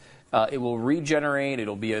buildings. It will regenerate.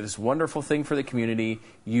 It'll be this wonderful thing for the community.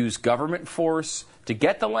 Use government force to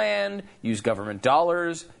get the land. Use government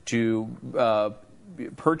dollars to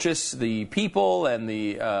purchase the people and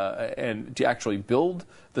to actually build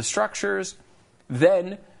the structures.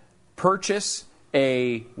 Then purchase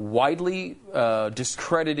a widely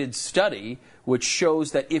discredited study which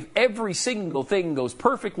shows that if every single thing goes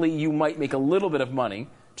perfectly, you might make a little bit of money.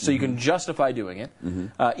 So you can justify doing it,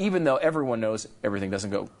 even though everyone knows everything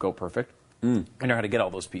doesn't go perfect. You know how to get all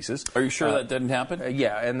those pieces. Are you sure that didn't happen?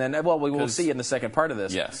 Yeah, and then, well, we will see in the second part of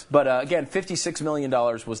this. Yes. But again, $56 million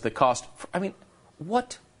was the cost.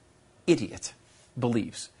 What idiot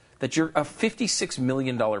believes that a $56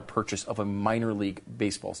 million purchase of a minor league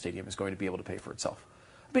baseball stadium is going to be able to pay for itself?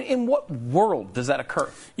 I mean, in what world does that occur?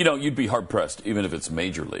 You know, you'd be hard-pressed, even if it's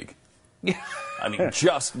major league. I mean,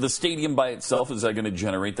 just the stadium by itself, is that going to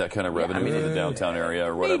generate that kind of revenue in the downtown area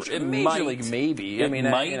or whatever? Major league, maybe. It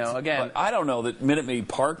might. Again, I don't know that Minute Maid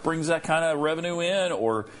Park brings that kind of revenue in,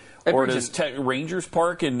 or does Rangers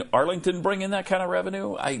Park in Arlington bring in that kind of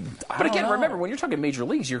revenue? But again, remember, when you're talking major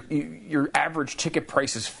leagues, your average ticket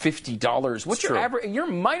price is $50. What's your average? Your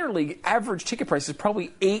minor league average ticket price is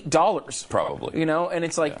probably $8. Probably. You know, and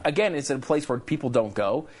it's like, again, it's a place where people don't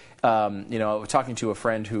go. You know, talking to a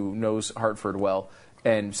friend who knows Hartford well,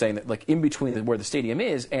 and saying that, like, in between where the stadium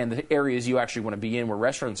is and the areas you actually want to be in, where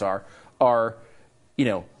restaurants are, you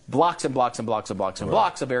know, blocks and blocks and blocks and blocks and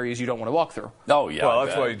blocks of areas you don't want to walk through. Oh, yeah. Well,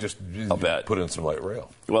 that's why you just put in some light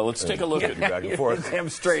rail. Well, let's take a look at back and forth. Damn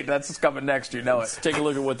straight. That's coming next. You know Let's take a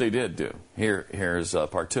look at what they did do. Here's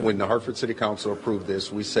part two. When the Hartford City Council approved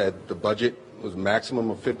this, we said the budget was a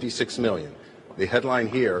maximum of $56 million. The headline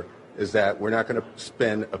here is that we're not going to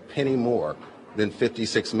spend a penny more than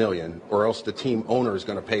 $56 million, or else the team owner is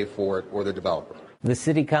going to pay for it, or the developer. The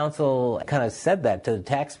city council kind of said that to the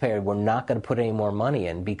taxpayer, we're not going to put any more money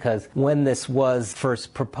in, because when this was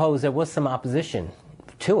first proposed, there was some opposition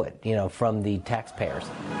to it, you know, from the taxpayers.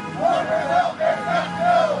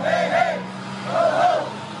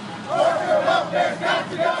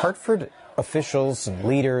 Hartford officials and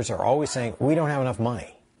leaders are always saying, we don't have enough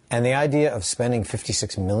money. And the idea of spending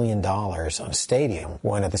 $56 million on a stadium,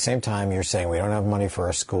 when at the same time you're saying we don't have money for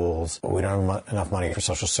our schools, we don't have enough money for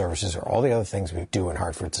social services, or all the other things we do in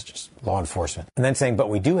Hartford, such as law enforcement, and then saying, but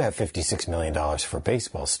we do have $56 million for a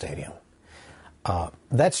baseball stadium.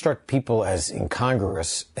 That struck people as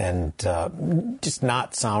incongruous and just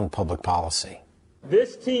not sound public policy.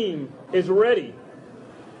 This team is ready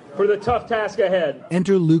for the tough task ahead.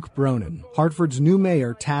 Enter Luke Bronin, Hartford's new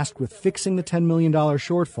mayor, tasked with fixing the $10 million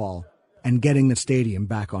shortfall and getting the stadium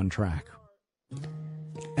back on track.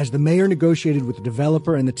 As the mayor negotiated with the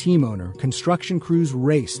developer and the team owner, construction crews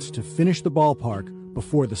raced to finish the ballpark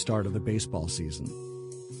before the start of the baseball season.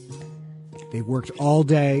 They worked all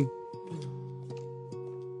day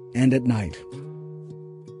and at night.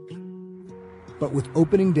 But with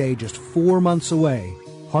opening day just 4 months away,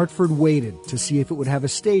 Hartford waited to see if it would have a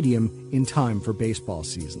stadium in time for baseball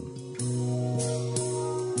season.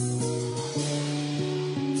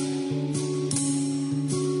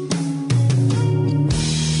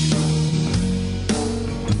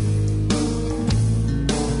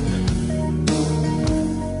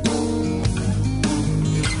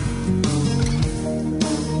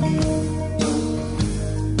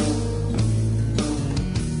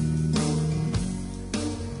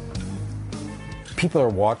 People are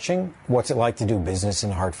watching what's it like to do business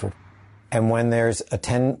in Hartford. And when there's a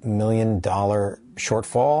 $10 million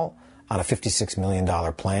shortfall on a $56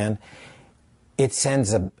 million plan, it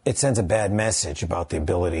sends a bad message about the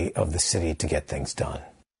ability of the city to get things done.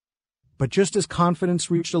 But just as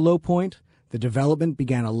confidence reached a low point, the development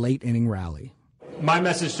began a late-inning rally. My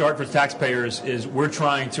message to Hartford taxpayers is we're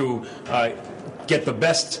trying to get the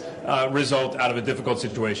best result out of a difficult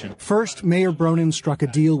situation. First, Mayor Bronin struck a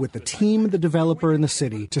deal with the team, the developer, and the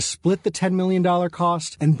city to split the $10 million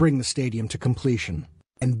cost and bring the stadium to completion.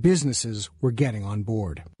 And businesses were getting on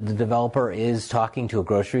board. The developer is talking to a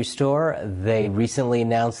grocery store. They recently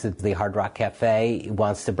announced that the Hard Rock Cafe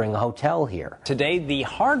wants to bring a hotel here. Today, the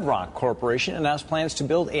Hard Rock Corporation announced plans to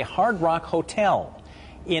build a Hard Rock Hotel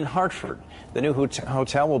in Hartford. The new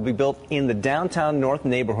hotel will be built in the downtown north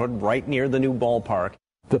neighborhood right near the new ballpark.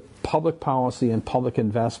 The public policy and public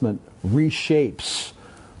investment reshapes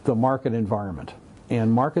the market environment.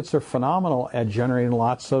 And markets are phenomenal at generating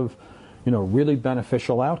lots of really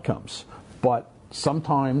beneficial outcomes. But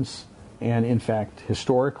sometimes, and in fact,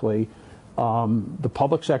 historically, the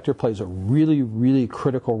public sector plays a really, really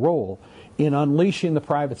critical role in unleashing the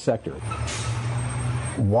private sector.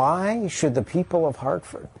 Why should the people of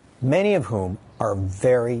Hartford, many of whom are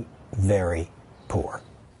very, very poor,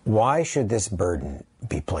 why should this burden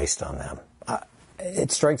be placed on them?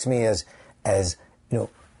 It strikes me as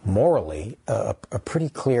morally a pretty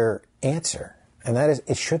clear answer, and that is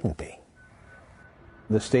it shouldn't be.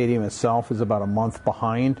 The stadium itself is about a month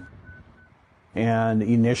behind, and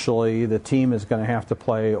initially the team is going to have to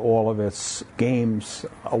play all of its games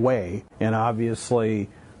away, and obviously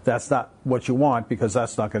that's not what you want because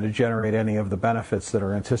that's not going to generate any of the benefits that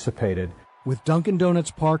are anticipated. With Dunkin'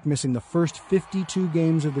 Donuts Park missing the first 52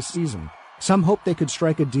 games of the season, some hoped they could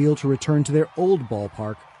strike a deal to return to their old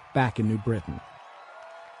ballpark back in New Britain.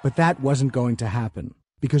 But that wasn't going to happen,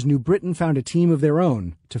 because New Britain found a team of their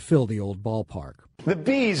own to fill the old ballpark. The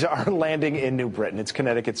Bees are landing in New Britain. It's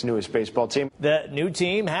Connecticut's newest baseball team. The new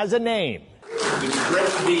team has a name. The New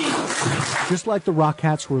Britain Bees. Just like the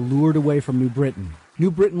Rockettes were lured away from New Britain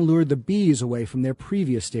lured the Bees away from their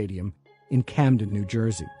previous stadium in Camden, New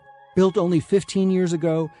Jersey. Built only 15 years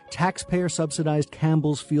ago, taxpayer-subsidized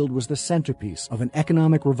Campbell's Field was the centerpiece of an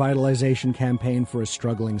economic revitalization campaign for a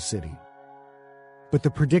struggling city. But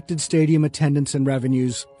the predicted stadium attendance and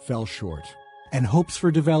revenues fell short, and hopes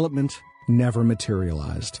for development never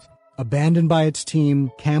materialized. Abandoned by its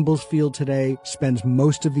team, Campbell's Field today spends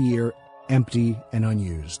most of the year empty and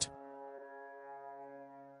unused.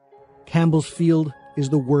 Campbell's Field is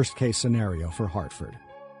the worst-case scenario for Hartford.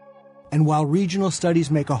 And while regional studies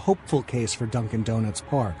make a hopeful case for Dunkin' Donuts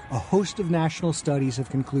Park, a host of national studies have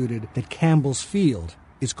concluded that Campbell's Field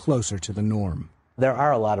is closer to the norm. There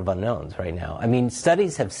are a lot of unknowns right now. I mean,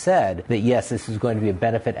 studies have said that, yes, this is going to be a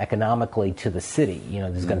benefit economically to the city.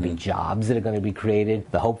 There's going to be jobs that are going to be created,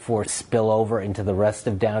 the hope for spillover into the rest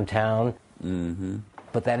of downtown.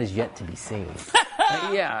 But that is yet to be seen.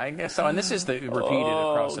 Yeah, I guess so. And this is repeated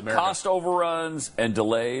across America. Cost overruns and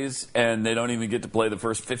delays, and they don't even get to play the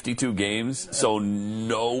first 52 games, so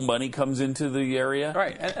no money comes into the area.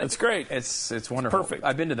 Right. That's great. It's wonderful. Perfect.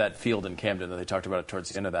 I've been to that field in Camden, and they talked about it towards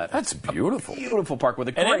the end of that. That's beautiful. Beautiful park with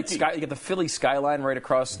a great sky. You get the Philly skyline right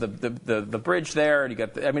across the bridge there, and you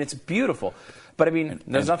got. It's beautiful. But,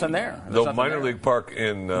 there's nothing there. The minor league park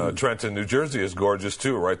in Trenton, New Jersey is gorgeous,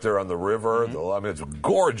 too, right there on the river. It's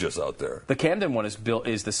gorgeous out there. The Camden one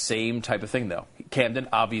is the same type of thing, though. Camden,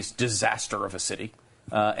 obvious disaster of a city.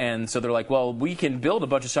 And so they're like, well, we can build a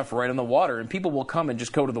bunch of stuff right on the water, and people will come and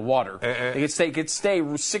just go to the water. They could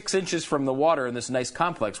stay 6 inches from the water in this nice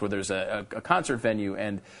complex where there's a concert venue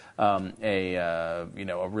and a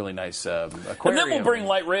really nice aquarium. And then we'll bring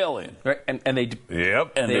light rail in. Right, and they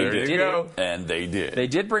yep, and there you go. And they did. They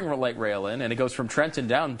did bring light rail in, and it goes from Trenton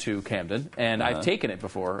down to Camden, and I've taken it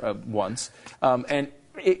before once.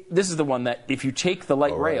 This is the one that if you take the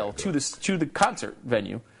light rail to the concert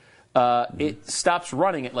venue, it stops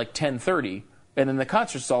running at like 10:30, and then the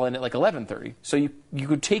concert's all in at like 11:30. So you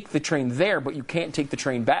could take the train there, but you can't take the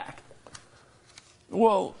train back.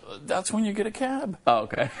 Well, that's when you get a cab. Oh,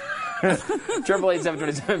 okay.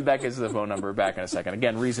 888-727 Beck is the phone number. Back in a second.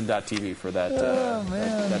 Again, Reason.tv for that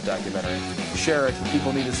that documentary. Share it.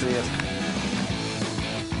 People need to see it.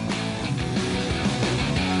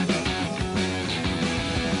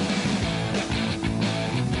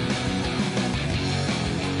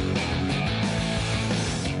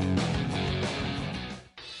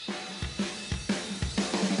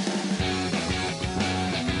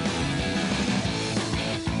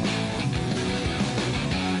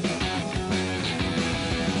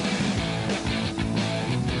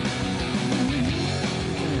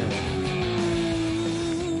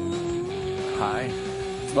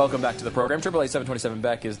 Welcome back to the program. 888-727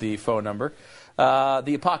 Beck is the phone number.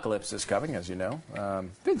 The apocalypse is coming, as you know.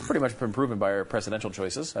 It's pretty much been proven by our presidential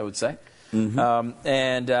choices, I would say.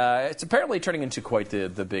 And it's apparently turning into quite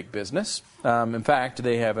the big business. In fact,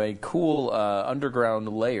 they have a cool underground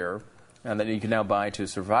layer and that you can now buy to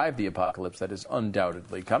survive the apocalypse that is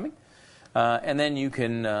undoubtedly coming. And then you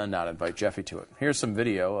can not invite Jeffy to it. Here's some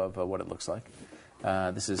video of what it looks like.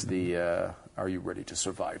 This is the Are You Ready to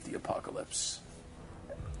Survive the Apocalypse?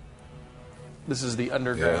 This is the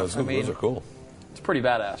underground. Yeah, those are cool. It's pretty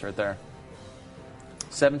badass right there.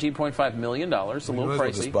 $17.5 million, a little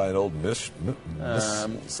pricey. Just buy an old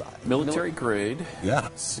military grade. Yeah.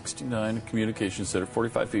 69 communication center,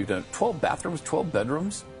 45 feet down. 12 bathrooms, 12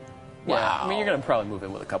 bedrooms. Yeah, Wow. I mean, you're going to probably move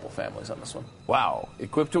in with a couple families on this one. Wow.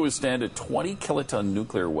 Equipped to withstand a 20-kiloton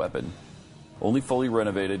nuclear weapon. Only fully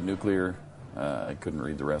renovated nuclear. I couldn't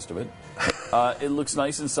read the rest of it. It looks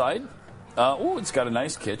nice inside. It's got a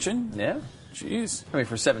nice kitchen. Yeah. Jeez. I mean,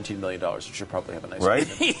 for $17 million, it should probably have a nice Right?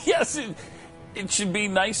 kitchen. Yes, it should be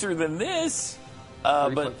nicer than this.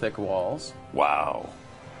 3-foot thick walls. Wow.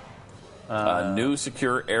 New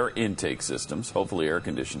secure air intake systems, hopefully air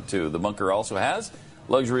conditioned too. The bunker also has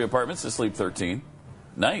luxury apartments to sleep 13.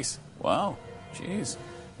 Nice. Wow. Jeez.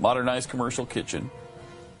 Modernized commercial kitchen.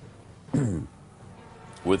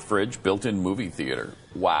 With fridge, built-in movie theater.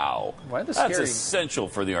 Wow. Why the That's scary- essential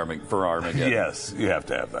for Armageddon. Yes, you have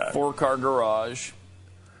to have that. 4-car garage.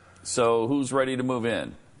 So who's ready to move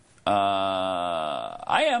in?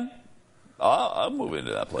 I am. I'll move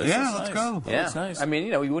into that place. Yeah, That's let's nice. go. Yeah. That's nice. I mean,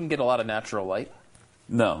 you wouldn't get a lot of natural light.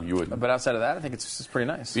 No, you wouldn't. But outside of that, I think it's pretty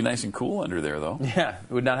nice. Be nice and cool under there, though. Yeah,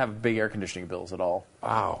 it would not have big air conditioning bills at all.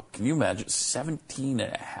 Wow. Can you imagine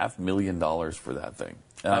 $17.5 million for that thing?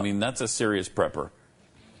 I mean, that's a serious prepper.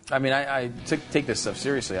 I mean, I take this stuff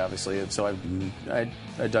seriously, obviously, and so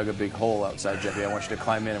I dug a big hole outside, Jeffy. I want you to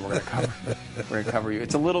climb in, and we're going to cover you.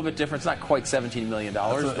 It's a little bit different. It's not quite $17 million,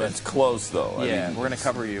 but It's close, though. yeah, we're going to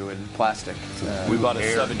cover you in plastic. We bought a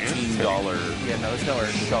 $17. Yeah, no, there's no air.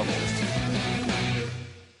 It's all gold.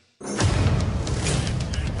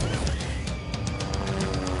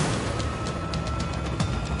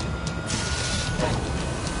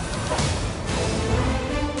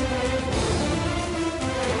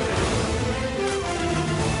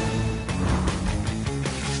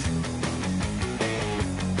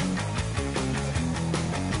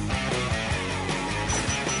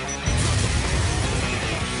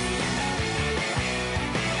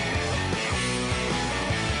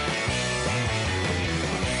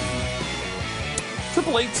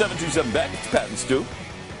 Triple 8-727-BECK. It's Pat and Stu.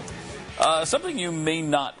 Something you may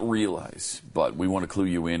not realize, but we want to clue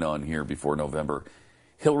you in on here before November.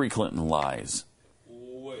 Hillary Clinton lies.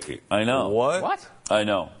 Wait. I know. What? I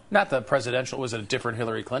know. Not the presidential. Was it a different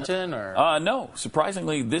Hillary Clinton? Or No.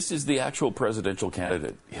 Surprisingly, this is the actual presidential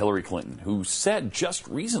candidate, Hillary Clinton, who said just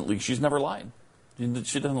recently she's never lied.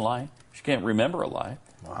 She doesn't lie. She can't remember a lie.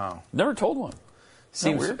 Wow. Never told one.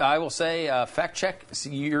 Isn't that weird? I will say, fact check.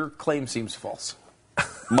 Your claim seems false.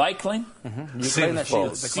 My claim? You claim that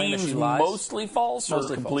she lies. Mostly false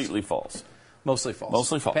Mostly or completely false? Mostly false.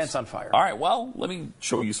 Mostly false. Pants on fire. All right. Well, let me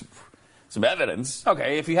show you some evidence.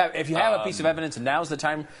 Okay. If you have a piece of evidence, and now's the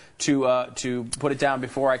time to put it down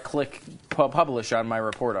before I click publish on my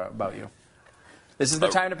report about you. This is the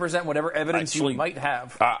time to present whatever evidence you might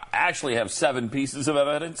have. I actually have 7 pieces of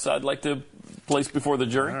evidence I'd like to place before the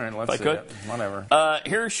jury. All right, let's if I see could. it. Whatever.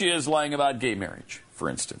 Here she is lying about gay marriage, for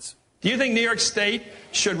instance. Do you think New York State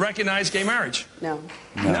should recognize gay marriage? No.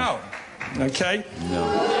 No. Okay?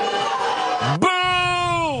 No.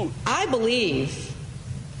 Boo! I believe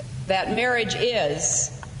that marriage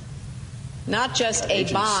is not just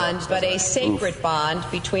a bond, but a sacred bond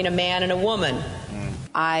between a man and a woman.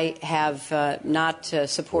 I have not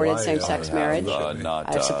supported same-sex marriage.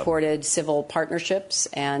 I've supported civil partnerships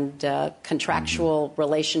and contractual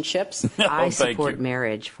relationships. I support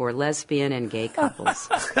marriage for lesbian and gay couples.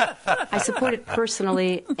 I support it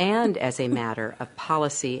personally and as a matter of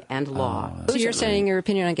policy and law. So you're saying your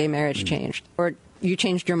opinion on gay marriage changed, or you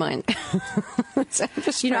changed your mind?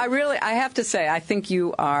 I have to say, I think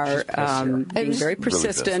you are being very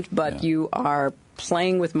persistent, but you are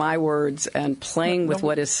playing with my words and playing with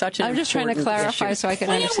what is such an I'm just trying to clarify issue. so I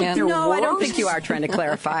can understand. No, I don't think you are trying to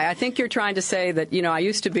clarify. I think you're trying to say that, I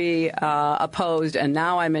used to be opposed and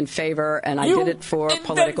now I'm in favor and I did it for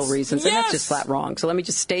political reasons. And that's just flat wrong. So let me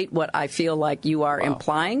just state what I feel like you are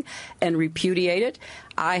implying and repudiate it.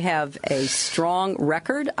 I have a strong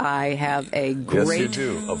record. I have a great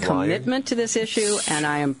commitment to this issue, and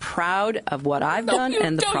I am proud of what I've done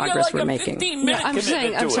and the progress we're making. I'm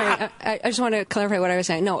sorry. I just want to clarify what I was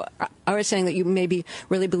saying. No, I was saying that you maybe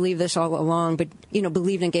really believed this all along, but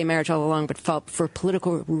believed in gay marriage all along, but felt for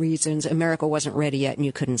political reasons America wasn't ready yet, and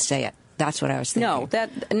you couldn't say it. That's what I was thinking.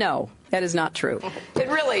 No, that is not true. It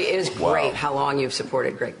really is great how long you've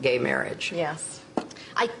supported gay marriage. Yes.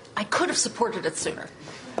 I could have supported it sooner.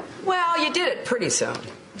 Well, you did it pretty soon.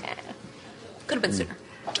 Could have been sooner.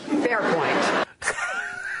 Fair point.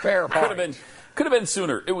 Fair point. Could have been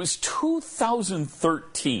sooner. It was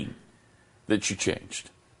 2013 that you changed.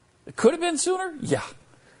 It could have been sooner? Yeah.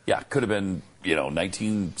 Yeah, could have been,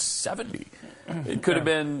 1970. It could have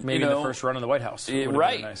been, maybe the first run in the White House.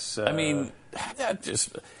 Right. Nice, I mean, that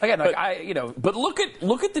just again, But look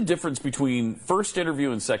at the difference between first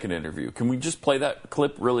interview and second interview. Can we just play that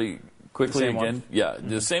clip really quickly again? One? Yeah,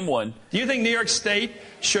 the same one. Do you think New York State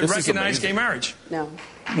should recognize gay marriage? No.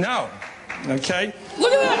 No. Okay.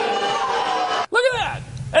 Look at that! Look at that!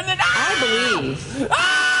 And then I believe.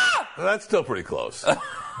 Well, that's still pretty close.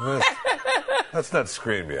 That's not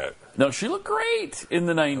Scream yet. No, she looked great in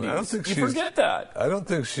the 90s. I don't think you forget that. I don't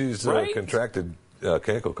think she's contracted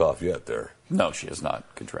canker cough yet there. No, she has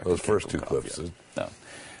not contracted those first two clips. No.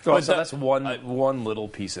 So that's one little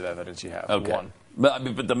piece of evidence you have. Okay. One.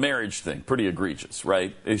 But the marriage thing, pretty egregious,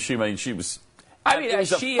 right? She was... it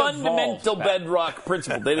was she a fundamental bedrock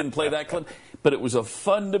principle. They didn't play that clip, but it was a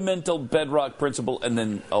fundamental bedrock principle, and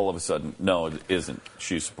then all of a sudden, no, it isn't.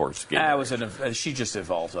 She supports gay marriage. She just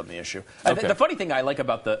evolved on the issue. Okay. The funny thing I like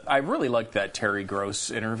about I really like that Terry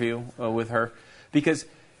Gross interview with her, because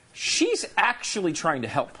she's actually trying to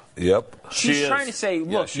help. Yep. She's trying to say,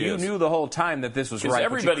 look, you knew the whole time that this was right,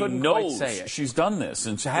 everybody but you couldn't knows quite say it. She's done this,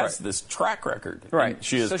 and she has this track record. Right. And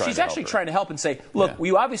she is so trying she's to actually help her. trying to help and say, look,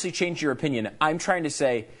 you obviously changed your opinion. I'm trying to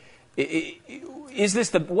say, is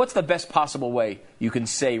this what's the best possible way you can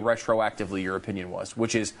say retroactively your opinion was?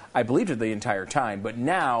 Which is, I believed it the entire time, but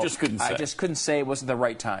now I just couldn't say it wasn't the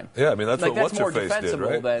right time. Yeah, I mean, that's what that's more What's-Her-Face did,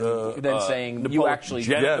 defensible right? than saying you actually...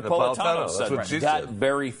 Janet Napolitano that's said what she that said.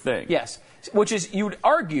 very thing. Yes, which is, you'd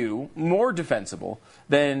argue, more defensible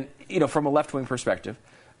than, from a left-wing perspective,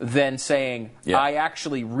 than saying, I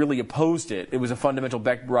actually really opposed it. It was a fundamental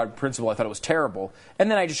broad principle. I thought it was terrible. And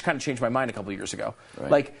then I just kind of changed my mind a couple of years ago. Right.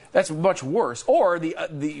 Like, that's much worse. Or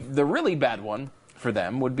the really bad one for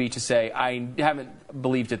them would be to say, I haven't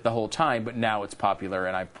believed it the whole time, but now it's popular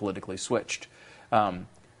and I've politically switched. The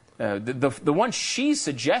one she's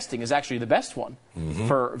suggesting is actually the best one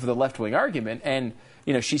for the left-wing argument. And,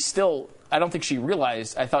 she's still... I don't think she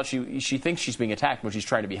realized. I thought she thinks she's being attacked when she's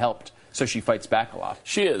trying to be helped, so she fights back a lot.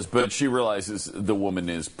 She is, but she realizes the woman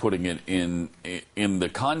is putting it in the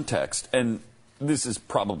context, and this is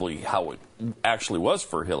probably how it actually was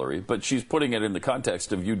for Hillary, but she's putting it in the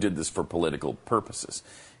context of you did this for political purposes.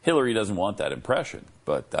 Hillary doesn't want that impression,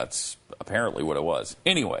 but that's apparently what it was.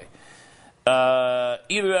 Anyway,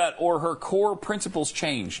 either that or her core principles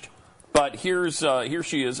changed, but here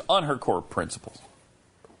she is on her core principles.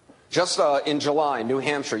 Just in July, New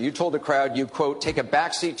Hampshire, you told the crowd you, quote, take a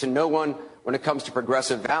backseat to no one when it comes to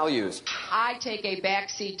progressive values. I take a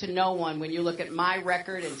backseat to no one when you look at my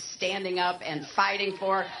record and standing up and fighting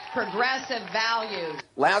for progressive values.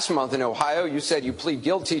 Last month in Ohio, you said you plead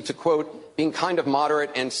guilty to, quote, being kind of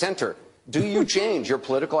moderate and center. Do you change your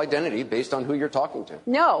political identity based on who you're talking to?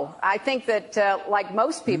 No. I think that, like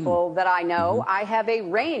most people that I know, I have a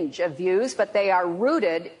range of views, but they are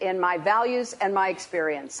rooted in my values and my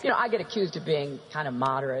experience. I get accused of being kind of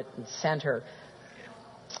moderate and center.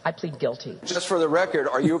 I plead guilty. Just for the record,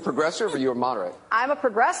 are you a progressive or are you a moderate? I'm a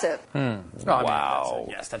progressive. Wow.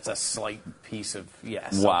 That's a slight piece of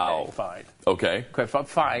yes. Wow. Okay, fine. Okay.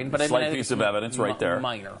 Fine, but slight piece of evidence right there.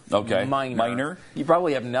 Minor. Okay. Minor. You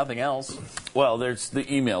probably have nothing else. Well, there's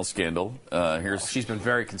the email scandal. She's been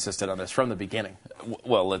very consistent on this from the beginning.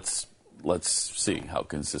 Well, let's see how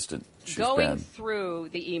consistent she's Going been. through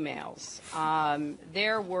the emails,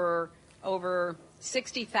 there were over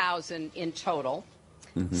 60,000 in total.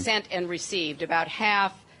 Sent and received. About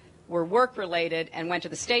half were work-related and went to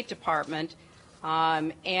the State Department,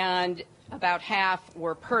 and about half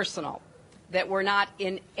were personal, that were not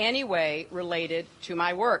in any way related to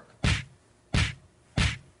my work.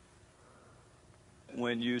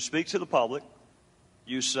 When you speak to the public,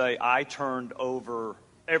 you say, I turned over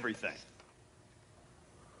everything.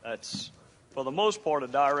 That's, for the most part, a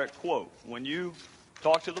direct quote. When you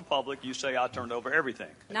talk to the public, you say, I turned over everything.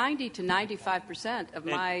 90 to 95% of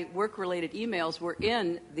my work-related emails were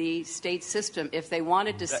in the state system. If they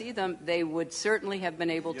wanted to see them, they would certainly have been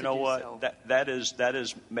able to do so. You know what? That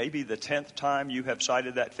is maybe the 10th time you have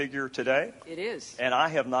cited that figure today. It is. And I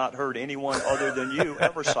have not heard anyone other than you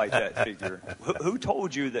ever cite that figure. Who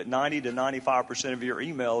told you that 90 to 95% of your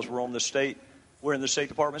emails were in the State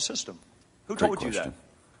Department system? Who told you that?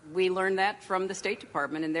 We learned that from the State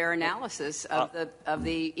Department in their analysis of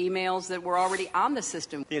the emails that were already on the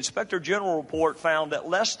system. The Inspector General report found that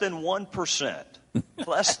less than 1%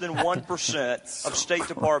 of State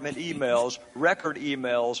Department emails, record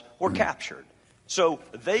emails, were captured. So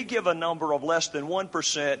they give a number of less than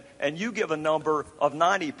 1%, and you give a number of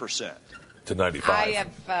 90%. To 95. I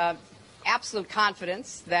have absolute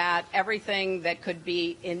confidence that everything that could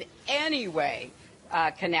be in any way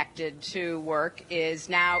connected to work is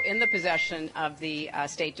now in the possession of the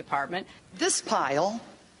State Department. This pile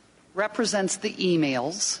represents the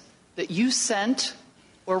emails that you sent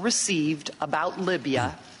or received about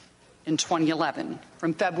Libya in 2011,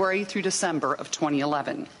 from February through December of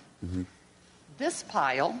 2011. Mm-hmm. This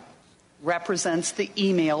pile represents the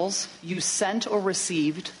emails you sent or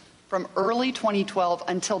received from early 2012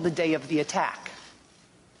 until the day of the attack.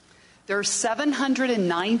 There are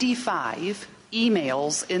 795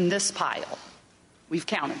 emails in this pile. We've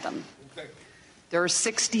counted them. There are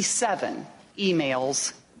 67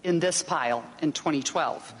 emails in this pile in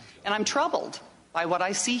 2012. And I'm troubled by what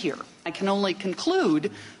I see here. I can only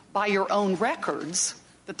conclude by your own records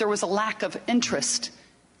that there was a lack of interest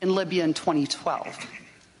in Libya in 2012.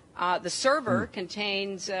 The server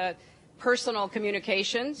contains personal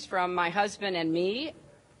communications from my husband and me.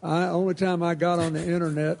 Only time I got on the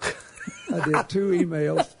internet, I did 2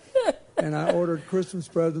 emails, and I ordered Christmas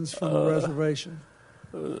presents from the reservation.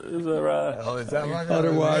 Is that right?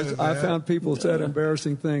 Otherwise, I found people said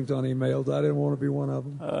embarrassing things on emails. I didn't want to be one of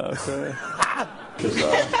them. Okay.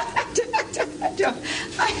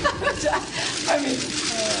 I mean,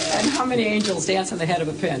 and how many angels dance on the head of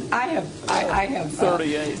a pin? I have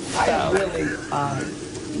 38. I have really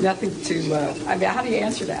nothing to. I mean, how do you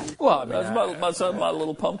answer that? Well, I mean, that's my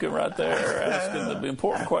little pumpkin right there asking the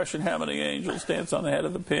important question: how many angels dance on the head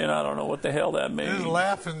of the pin? I don't know what the hell that means. Just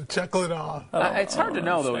laugh and chuckle it off. It's hard to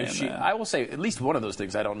know, though. If she, that. I will say at least one of those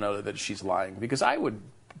things. I don't know that she's lying, because I would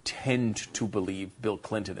tend to believe Bill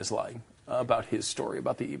Clinton is lying about his story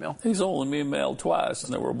about the email. He's only emailed twice,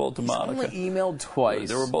 and they were both to Monica. Only emailed twice.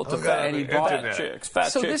 They were both to fat chicks.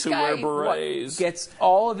 Fat chicks who wear berets. Gets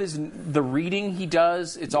all of the reading he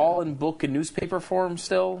does. It's all in book and newspaper form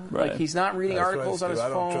still. Right. Like, he's not reading articles on his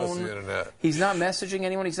phone. I don't trust the internet. He's not messaging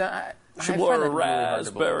anyone. He's not. She wore a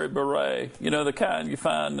raspberry beret. You know, the kind you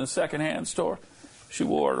find in a secondhand store. She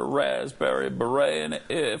wore a raspberry beret, and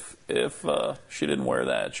if she didn't wear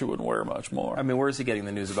that, she wouldn't wear much more. I mean, where is he getting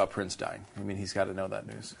the news about Prince dying? I mean, he's got to know that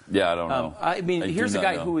news. Yeah, I don't know. I mean, here's a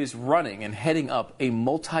guy who is running and heading up a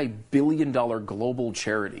multi-billion-dollar global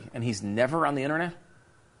charity, and he's never on the internet?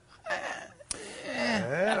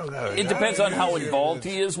 It depends on how involved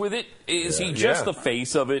he is with it. Is he just the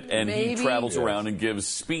face of it, and he travels around and gives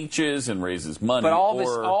speeches and raises money? But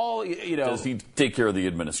or does he take care of the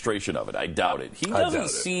administration of it? I doubt it. He doesn't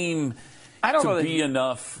seem to be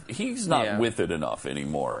enough. He's not with it enough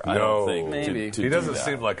anymore. I don't think. Maybe. He doesn't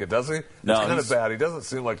seem like it, does he? No, it's kind of bad. He doesn't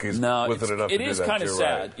seem like he's with it enough to do that. It is kind of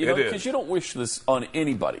sad, you know, because you don't wish this on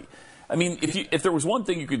anybody. I mean, if there was one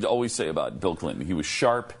thing you could always say about Bill Clinton, he was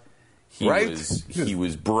sharp. He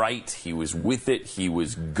was bright. He was with it. He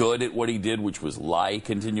was good at what he did, which was lie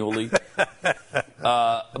continually.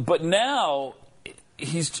 But now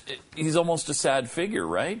he's almost a sad figure,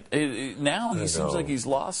 right? Now he seems like he's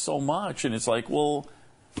lost so much, and it's like, well,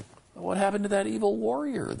 what happened to that evil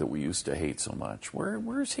warrior that we used to hate so much?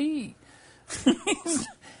 Where's he?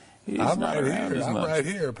 I'm right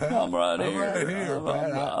here, Pat. I'm right here. I'm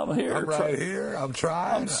here. I'm right here. I'm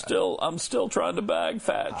trying. I'm still trying to bag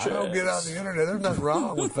fat chicks. I don't get on the internet. There's nothing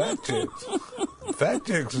wrong with fat chicks. Fat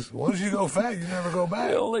chicks, once you go fat, you never go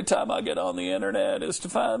back. The only time I get on the internet is to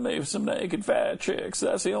find me some naked fat chicks.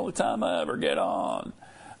 That's the only time I ever get on.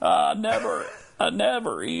 I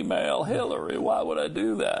never email Hillary. Why would I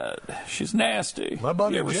do that? She's nasty. My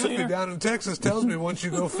buddy Jeffy down in Texas tells me once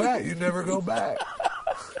you go fat, you never go back.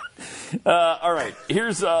 All right,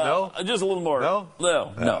 here's just a little more. No.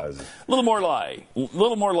 A little more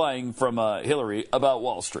lying from Hillary about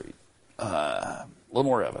Wall Street. A little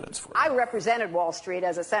more evidence for it. I represented Wall Street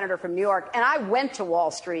as a senator from New York, and I went to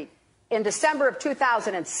Wall Street in December of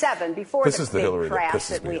 2007 before the big crash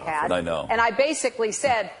that we had. I know. And I basically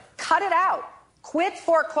said, cut it out. Quit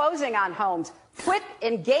foreclosing on homes. Quit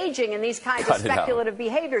engaging in these kinds of speculative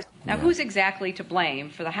behaviors. Now, who's exactly to blame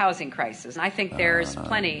for the housing crisis? And I think there's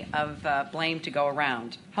plenty of blame to go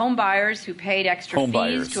around. Home buyers who paid extra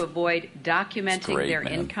fees to avoid documenting their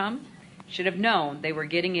income should have known they were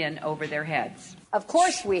getting in over their heads. Of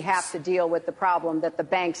course we have to deal with the problem that the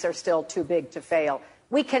banks are still too big to fail.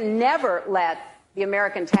 We can never let the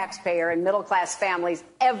American taxpayer and middle-class families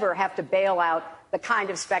ever have to bail out the kind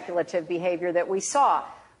of speculative behavior that we saw.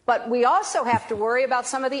 But we also have to worry about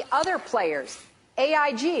some of the other players.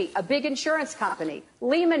 AIG, a big insurance company,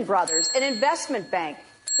 Lehman Brothers, an investment bank.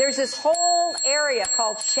 There's this whole area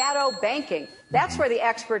called shadow banking. That's where the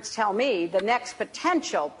experts tell me the next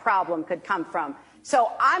potential problem could come from.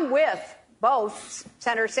 So I'm with both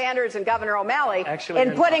Senator Sanders and Governor O'Malley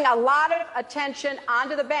in putting a lot of attention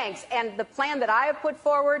onto the banks. And the plan that I have put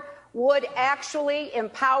forward would actually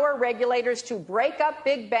empower regulators to break up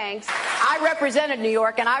big banks. I represented New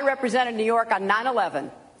York, and I represented New York on 9/11.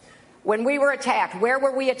 When we were attacked, where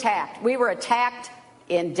were we attacked? We were attacked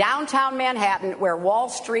in downtown Manhattan, where Wall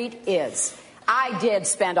Street is. I did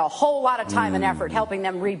spend a whole lot of time and effort helping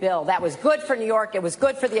them rebuild. That was good for New York. It was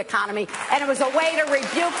good for the economy. And it was a way to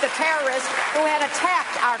rebuke the terrorists who had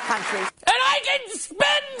attacked our country. And I can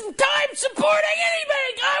spend time supporting any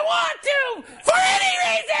bank I want to for any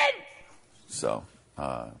reason. So,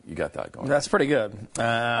 you got that going. That's pretty good.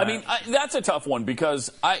 I mean, that's a tough one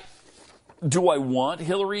because do I want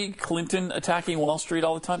Hillary Clinton attacking Wall Street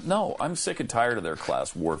all the time? No, I'm sick and tired of their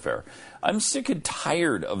class warfare. I'm sick and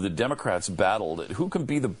tired of the Democrats' battle that who can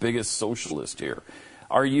be the biggest socialist here.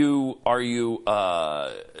 Are you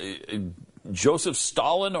Joseph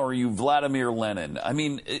Stalin or are you Vladimir Lenin? I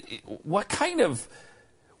mean, what kind of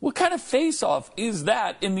face-off is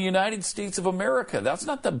that in the United States of America? That's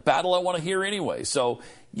not the battle I want to hear anyway. So,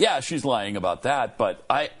 yeah, she's lying about that, but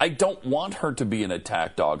I don't want her to be an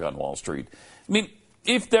attack dog on Wall Street. I mean,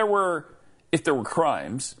 if there were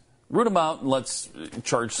crimes, root them out and let's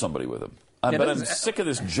charge somebody with them. But I'm sick of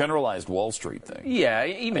this generalized Wall Street thing. Yeah,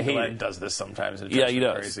 even Hayden does this sometimes. And yeah, he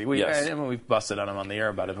does. Crazy. We've busted on him on the air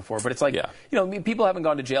about it before, but it's like, people haven't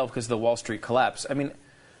gone to jail because of the Wall Street collapse. I mean,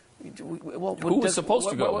 who was supposed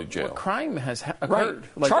to go to jail? What crime has occurred?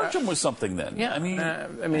 Right. Like, charge them with something then. Yeah, I mean,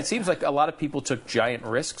 it seems like a lot of people took giant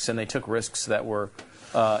risks, and they took risks that were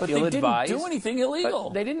but ill-advised. They didn't do anything illegal.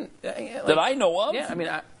 But they didn't. That I know of. Yeah, I mean,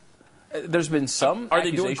 there's been some. Are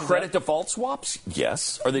they doing credit default swaps?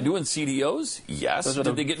 Yes. Are they doing CDOs? Yes.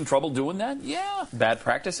 Did they get in trouble doing that? Yeah. Bad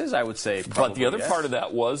practices, I would say. But the other part of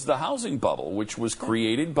that was the housing bubble, which was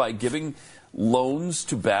created by giving loans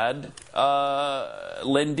to bad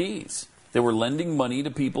lendees. They were lending money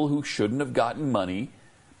to people who shouldn't have gotten money,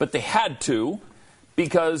 but they had to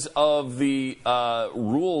because of the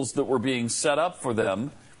rules that were being set up for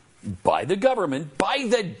them by the government, by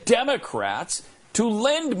the Democrats, to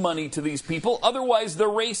lend money to these people. Otherwise, they're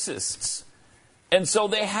racists. And so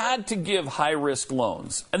they had to give high-risk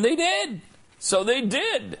loans. And they did. So they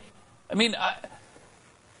did. I mean,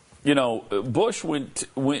 Bush went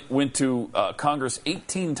to Congress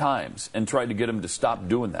 18 times and tried to get him to stop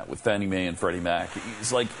doing that with Fannie Mae and Freddie Mac.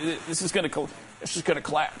 He's like, this is going to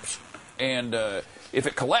collapse, and if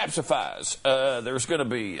it collapsifies, there's going to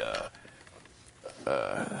be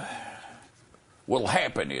what'll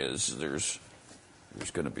happen is there's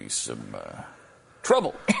going to be some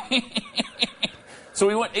trouble. So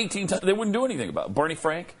we went 18 times. They wouldn't do anything about it. Barney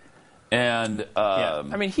Frank. And I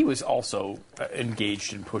mean, he was also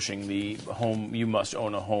engaged in pushing the home. You must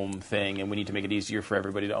own a home thing, and we need to make it easier for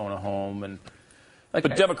everybody to own a home. And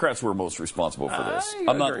but Democrats were most responsible for this.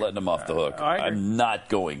 I'm not letting them off the hook. I'm not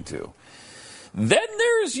going to. Then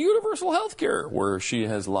there's universal health care, where she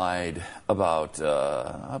has lied about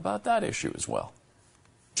that issue as well.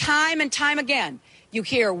 Time and time again, you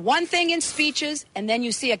hear one thing in speeches, and then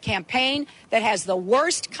you see a campaign that has the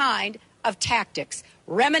worst kind of tactics,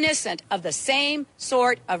 reminiscent of the same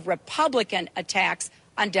sort of Republican attacks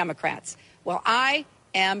on Democrats. Well, I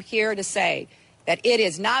am here to say that it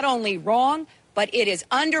is not only wrong, but it is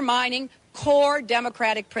undermining core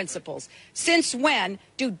democratic principles. Since when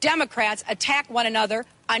do Democrats attack one another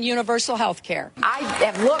on universal health care?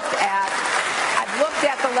 I've looked at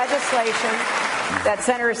the legislation that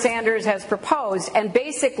Senator Sanders has proposed, and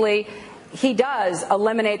basically he does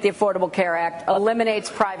eliminate the Affordable Care Act, eliminates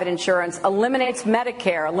private insurance, eliminates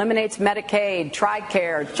Medicare, eliminates Medicaid,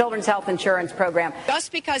 TRICARE, Children's Health Insurance Program.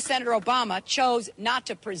 Just because Senator Obama chose not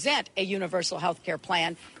to present a universal health care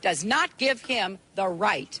plan does not give him the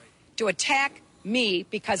right to attack me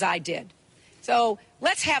because I did. So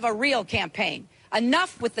let's have a real campaign.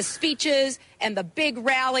 Enough with the speeches and the big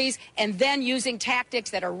rallies and then using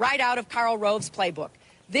tactics that are right out of Karl Rove's playbook.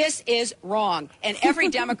 This is wrong, and every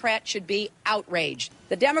Democrat should be outraged.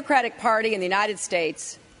 The Democratic Party in the United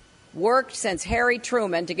States worked since Harry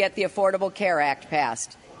Truman to get the Affordable Care Act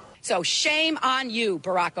passed. So shame on you,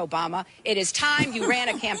 Barack Obama. It is time you ran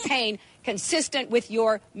a campaign consistent with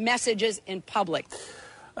your messages in public.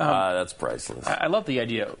 That's priceless. I love the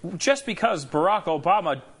idea. Just because Barack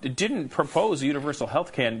Obama didn't propose a universal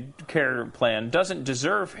health care plan doesn't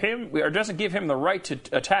deserve him or doesn't give him the right to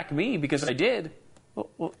attack me because I did.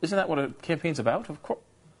 Well, isn't that what a campaign's about?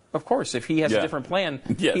 Of course. If he has a different plan,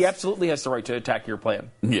 he absolutely has the right to attack your plan.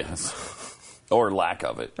 Yes. Or lack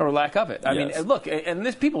of it. Or lack of it. I Yes. mean, look, and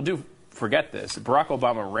this people do forget this. Barack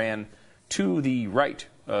Obama ran to the right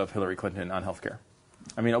of Hillary Clinton on health care.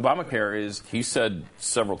 I mean, Obamacare is... He said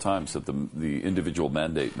several times that the individual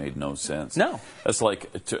mandate made no sense. No. That's like,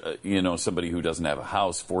 somebody who doesn't have a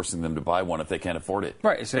house, forcing them to buy one if they can't afford it.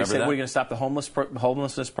 Right. So they said, that? we're going to stop the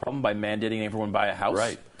homelessness problem by mandating everyone buy a house.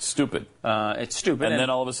 Right. Stupid. It's stupid. And then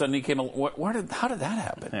all of a sudden he came... How did that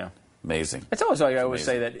happen? Yeah. Amazing. It's always like I always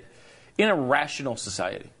say that in a rational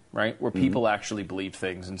society, right, where people actually believed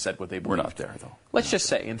things and said what they believed. We're not there, though. Let's just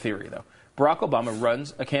say, in theory, though, Barack Obama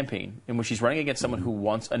runs a campaign in which he's running against someone who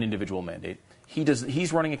wants an individual mandate.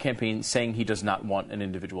 He's running a campaign saying he does not want an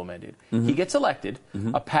individual mandate. He gets elected.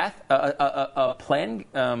 A plan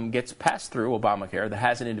gets passed through Obamacare that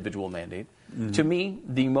has an individual mandate. To me,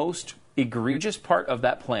 the most egregious part of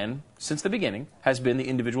that plan since the beginning has been the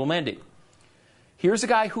individual mandate. Here's a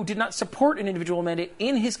guy who did not support an individual mandate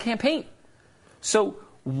in his campaign. So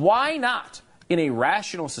why not, in a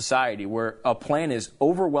rational society where a plan is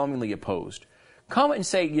overwhelmingly opposed, come and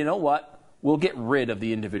say, you know what, we'll get rid of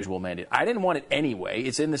the individual mandate. I didn't want it anyway.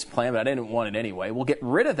 It's in this plan, but I didn't want it anyway. We'll get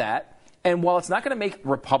rid of that. And while it's not going to make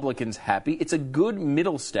Republicans happy, it's a good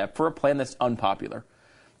middle step for a plan that's unpopular.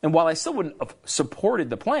 And while I still wouldn't have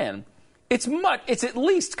supported the plan, it's at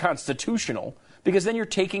least constitutional, because then you're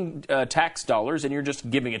taking tax dollars and you're just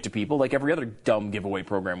giving it to people like every other dumb giveaway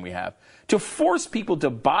program we have. To force people to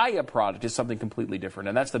buy a product is something completely different,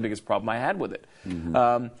 and that's the biggest problem I had with it.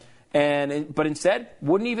 But instead,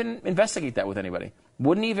 wouldn't even investigate that with anybody.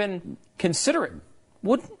 Wouldn't even consider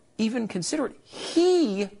it.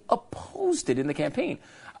 He opposed it in the campaign.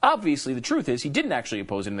 Obviously, the truth is he didn't actually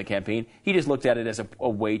oppose it in the campaign. He just looked at it as a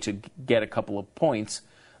way to get a couple of points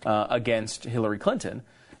against Hillary Clinton.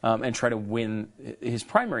 And try to win his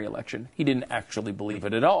primary election. He didn't actually believe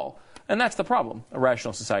it at all. And that's the problem. A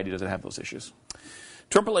rational society doesn't have those issues.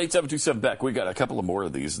 888-727-BECK. We got a couple of more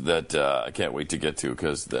of these that I can't wait to get to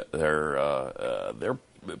because they're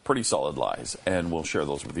pretty solid lies. And we'll share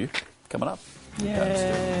those with you coming up.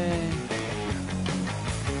 Yay.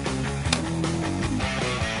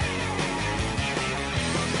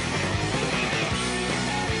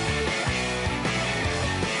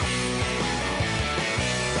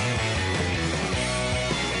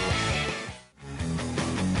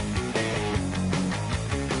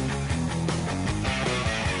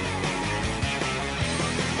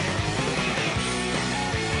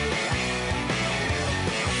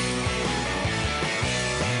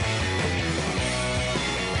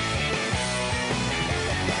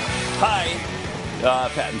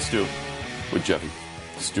 Pat and Stu with Jeffy.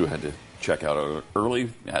 Stu had to check out early,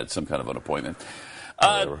 had some kind of an appointment.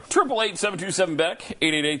 888-727-BECK,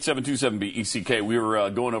 888-727-BECK. We were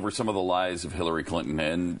going over some of the lies of Hillary Clinton,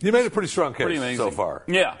 and you made a pretty strong case so far.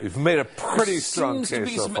 Yeah, you've made a pretty strong case so far.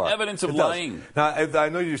 Seems to be some evidence of lying. Now, I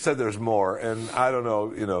know you said there's more, and I don't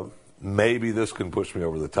know. Maybe this can push me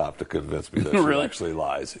over the top to convince me that she actually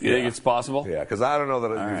lies. You think it's possible? Yeah, because I don't know that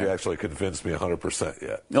you've actually convinced me 100%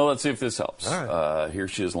 yet. No, let's see if this helps. All right. Here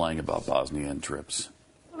she is lying about Bosnia and trips.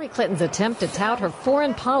 Hillary Clinton's attempt to tout her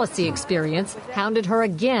foreign policy experience hounded her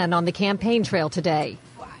again on the campaign trail today.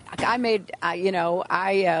 I made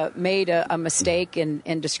a mistake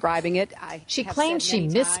in describing it. She claimed she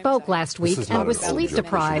misspoke last week and was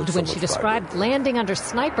sleep-deprived when she described landing under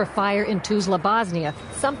sniper fire in Tuzla, Bosnia,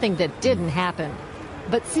 something that didn't happen.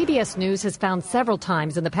 But CBS News has found several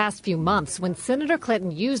times in the past few months when Senator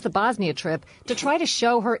Clinton used the Bosnia trip to try to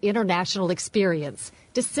show her international experience.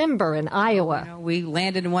 December in Iowa. We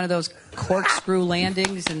landed in one of those corkscrew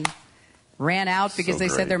landings and ran out because they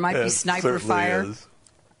said there might be sniper fire.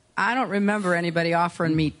 I don't remember anybody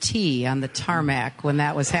offering me tea on the tarmac when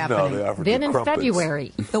that was happening. Then in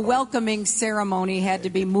February. The welcoming ceremony had to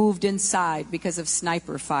be moved inside because of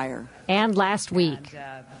sniper fire. And last week.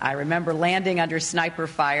 I remember landing under sniper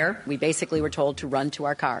fire. We basically were told to run to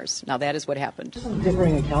our cars. Now, that is what happened.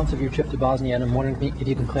 Differing accounts of your trip to Bosnia, and I'm wondering if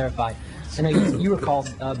you can clarify. I know you recall,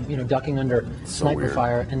 ducking under sniper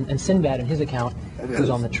fire, and Sinbad, in his account, who was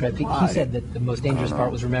on the trip, he said that the most dangerous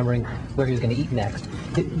part was remembering where he was going to eat next.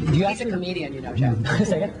 He's a comedian, Jeff.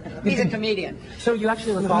 He's a comedian. So you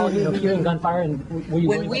actually recall, hearing gunfire, and were you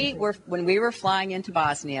when we were flying into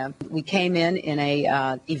Bosnia, we came in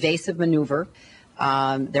a evasive maneuver.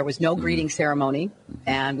 There was no greeting ceremony,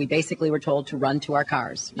 and we basically were told to run to our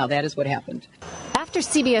cars. Now, that is what happened. After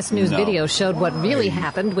CBS News video showed what really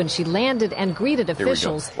happened when she landed and greeted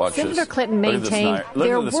officials, Senator Clinton maintained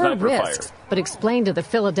there were risks, but explained to the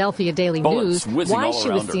Philadelphia Daily News why she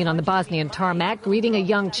was seen on the Bosnian tarmac greeting a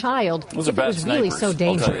young child if it was really so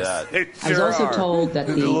dangerous. I was also told that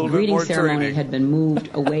the greeting ceremony had been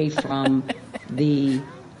moved away from the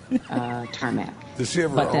tarmac. Does she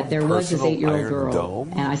ever but that there was this 8-year-old Iron girl,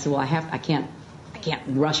 Dome? and I said, well, I can't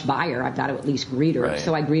rush by her. I've got to at least greet her. Right.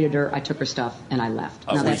 So I greeted her. I took her stuff and I left.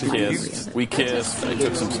 Now that's my memory of it. We kissed. I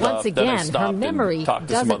took some stuff. Once then I again, stopped her and memory talked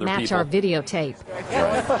to some doesn't other match people. our videotape.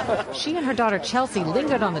 Right. She and her daughter Chelsea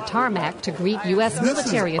lingered on the tarmac to greet U.S.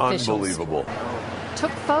 military officials. Unbelievable.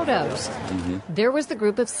 Took photos. There was the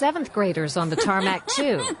group of 7th graders on the tarmac,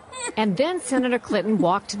 too. And then Senator Clinton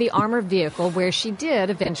walked to the armored vehicle where she did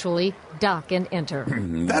eventually dock and enter.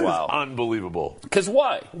 That is unbelievable. Because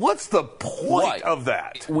why? What's the point of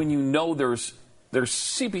that? When you know there's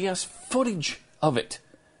CBS footage of it.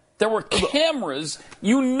 There were cameras.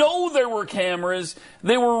 You know there were cameras.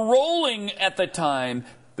 They were rolling at the time.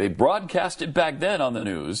 They broadcast it back then on the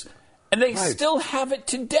news. And they still have it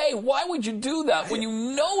today. Why would you do that when you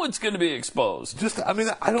know it's going to be exposed? I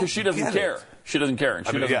don't. Because she doesn't care. She doesn't care, and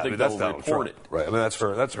she doesn't think that's they'll Donald report Trump, it. right? I mean, that's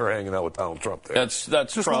her hanging out with Donald Trump there. That's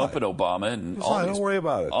Just Trump lie. and Obama and Just all lie. these. Don't worry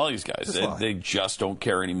about it. All these guys. Just lie. They just don't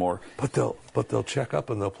care anymore. But they'll check up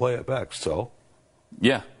and they'll play it back. So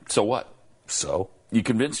yeah. So what? So you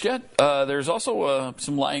convinced yet? There's also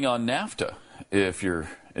some lying on NAFTA. If you're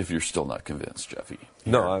still not convinced, Jeffy.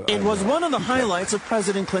 No, it was one of the highlights of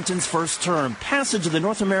President Clinton's first term, passage of the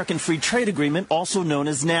North American Free Trade Agreement, also known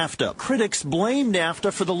as NAFTA. Critics blame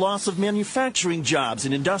NAFTA for the loss of manufacturing jobs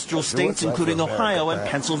in industrial states, including Ohio and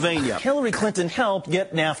Pennsylvania. Hillary Clinton helped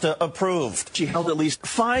get NAFTA approved. She held at least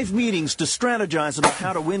 5 meetings to strategize about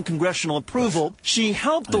how to win congressional approval. She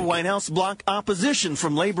helped the White House block opposition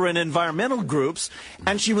from labor and environmental groups,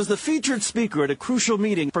 and she was the featured speaker at a crucial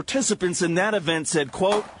meeting. Participants in that event said,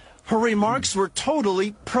 quote, her remarks were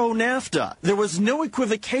totally pro-NAFTA. There was no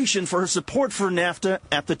equivocation for her support for NAFTA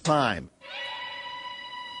at the time.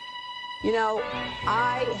 You know,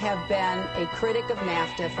 I have been a critic of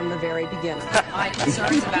NAFTA from the very beginning. My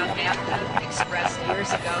concerns about NAFTA expressed years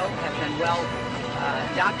ago have been well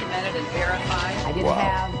documented and verified. I didn't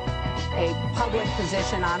have a public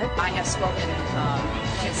position on it. I have spoken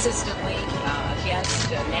consistently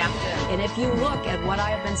against NAFTA. And if you look at what I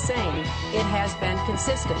have been saying, it has been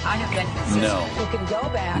consistent. I have been consistent. No. You can go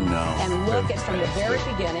back and look at from the very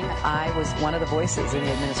beginning. I was one of the voices in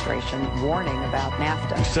the administration warning about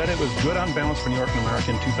NAFTA. You said it was good on balance for New York and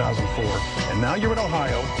America in 2004, and now you're in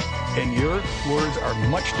Ohio, and your words are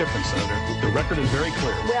much different, Senator. The record is very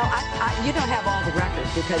clear. Well, you don't have all the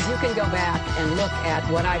records because you can go back and look at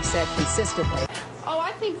what I've said consistently. Oh,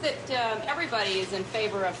 I think that everybody is in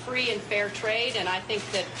favor of free and fair trade, and I think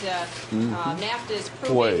that NAFTA is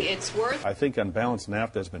proving its worth. I think on balance,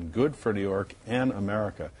 NAFTA has been good for New York and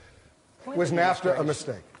America. Was NAFTA a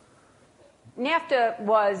mistake? NAFTA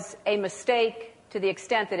was a mistake to the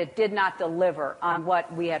extent that it did not deliver on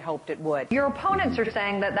what we had hoped it would. Your opponents are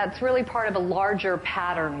saying that that's really part of a larger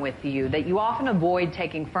pattern with you, that you often avoid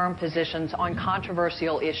taking firm positions on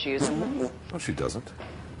controversial issues. No, she doesn't.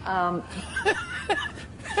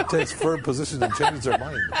 She takes firm positions and changes her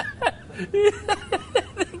mind. They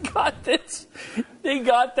got this. They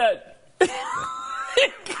got that.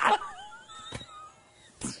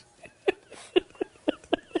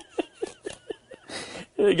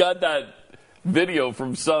 They got that video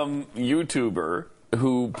from some YouTuber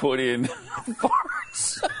who put in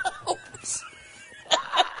farts.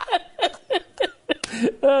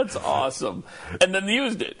 That's awesome. And then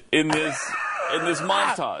used it in this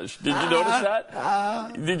montage. Did you notice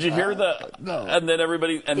that? Did you hear the? No. And then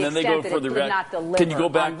everybody, and then they go for the react. Can you go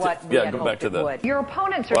back to? Yeah, go back to the. Your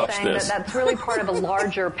opponents are saying that that's really part of a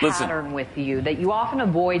larger pattern with you, that you often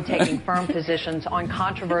avoid taking firm positions on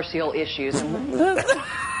controversial issues.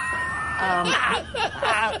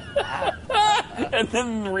 And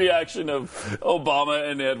then the reaction of Obama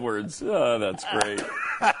and Edwards. Oh, that's great.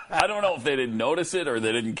 I don't know if they didn't notice it or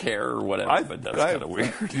they didn't care or whatever, but that's kind of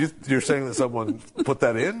weird. You're saying that someone put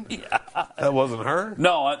that in? Yeah. That wasn't her?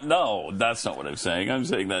 No, that's not what I'm saying. I'm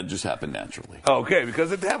saying that just happened naturally. Okay,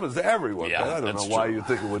 because it happens to everyone. Yeah, I don't know why you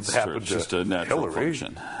think it would happen to just a natural Hillary.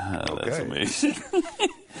 function. That's amazing.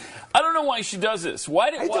 I don't know why she does this.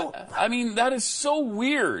 I mean, that is so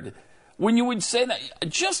weird. When you would say that,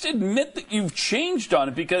 just admit that you've changed on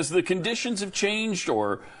it because the conditions have changed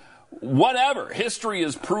or whatever. History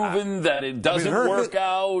has proven that it doesn't work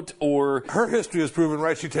out or... Her history has proven,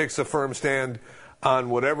 right? She takes a firm stand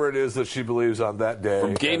on whatever it is that she believes on that day.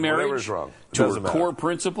 From gay marriage wrong. to her core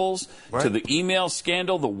principles, to the email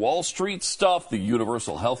scandal, the Wall Street stuff, the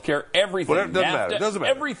universal health care, everything. Whatever, doesn't matter. Doesn't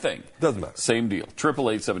matter. Everything. Doesn't matter. Same deal.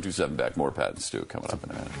 888-727-BACK. More Pat and Stu coming up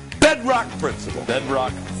in a minute. Bedrock principle.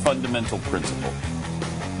 Bedrock fundamental principle.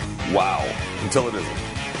 Wow. Until it isn't.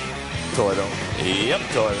 Until I don't. Yep.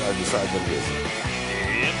 Until I decide that it isn't.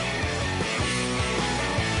 Yep.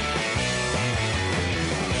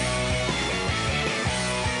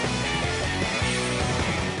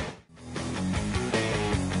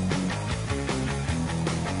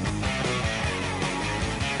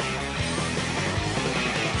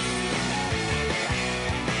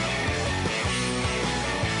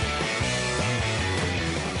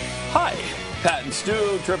 Pat and Stu,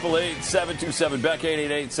 888-727-BECK,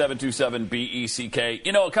 888-727-BECK.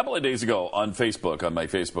 You know, a couple of days ago on Facebook, on my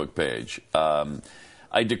Facebook page,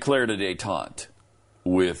 I declared a détente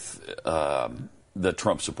with the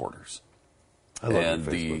Trump supporters. I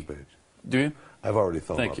love your Facebook page. Do you? I've already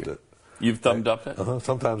thumbed-upped it. You've thumbed-upped it? Uh-huh.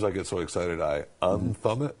 Sometimes I get so excited I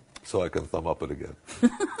unthumb it so I can thumb up it again.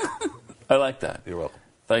 I like that. You're welcome.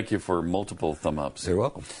 Thank you for multiple thumb-ups. You're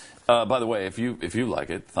welcome. By the way, if you like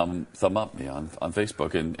it, thumb up me on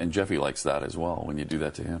Facebook, and Jeffy likes that as well when you do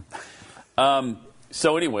that to him.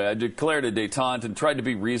 So anyway, I declared a détente and tried to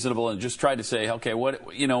be reasonable and just tried to say, okay,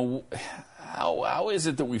 how is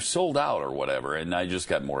it that we've sold out or whatever? And I just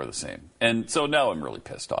got more of the same. And so now I'm really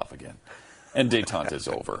pissed off again. And détente is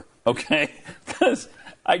over, okay? Because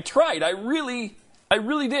I tried. I really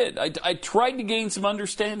did. I tried to gain some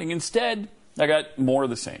understanding. Instead, I got more of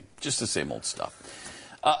the same, just the same old stuff.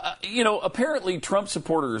 Apparently Trump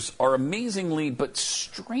supporters are amazingly but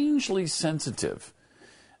strangely sensitive.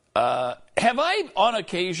 Have I, on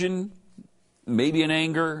occasion, maybe in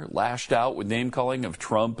anger, lashed out with name-calling of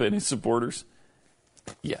Trump and his supporters?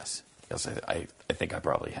 Yes, I think I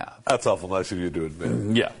probably have. That's awful nice of you to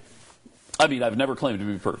admit. Yeah. I mean, I've never claimed to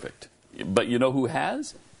be perfect. But you know who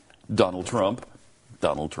has? Donald Trump.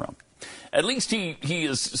 Donald Trump. At least he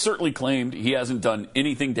has certainly claimed he hasn't done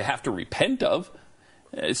anything to have to repent of.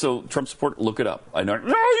 So, Trump support, look it up. I know.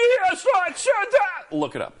 No, yes, I said that.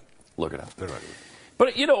 Look it up. Look it up.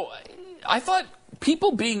 But, I thought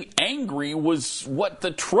people being angry was what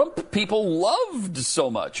the Trump people loved so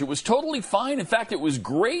much. It was totally fine. In fact, it was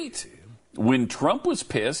great when Trump was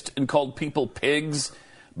pissed and called people pigs,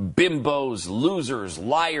 bimbos, losers,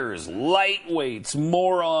 liars, lightweights,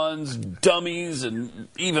 morons, dummies, and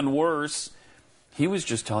even worse. He was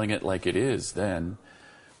just telling it like it is then.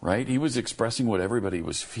 Right? He was expressing what everybody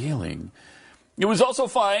was feeling. It was also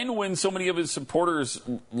fine when so many of his supporters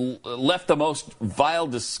left the most vile,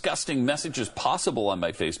 disgusting messages possible on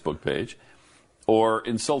my Facebook page, or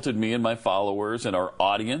insulted me and my followers and our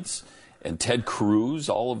audience, and Ted Cruz.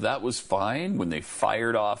 All of that was fine when they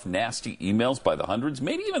fired off nasty emails by the hundreds,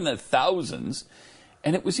 maybe even the thousands.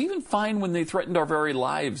 And it was even fine when they threatened our very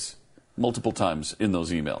lives multiple times in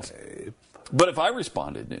those emails. But if I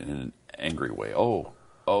responded in an angry way, oh,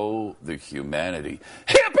 the humanity.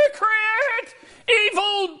 Hypocrite!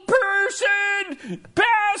 Evil person!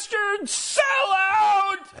 Bastard!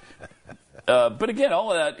 Sellout! But again,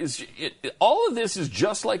 all of this is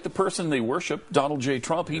just like the person they worship, Donald J.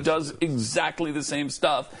 Trump. He does exactly the same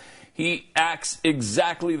stuff. He acts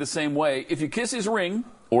exactly the same way. If you kiss his ring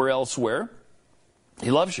or elsewhere, he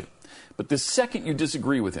loves you. But the second you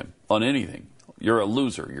disagree with him on anything, you're a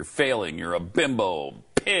loser, you're failing, you're a bimbo,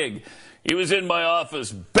 pig. He was in my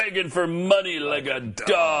office begging for money like a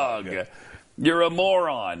dog. You're a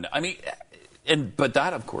moron. I mean, but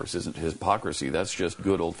that, of course, isn't hypocrisy. That's just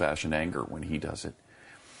good old-fashioned anger when he does it.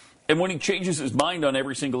 And when he changes his mind on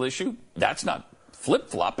every single issue, that's not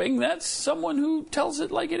flip-flopping. That's someone who tells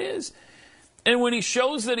it like it is. And when he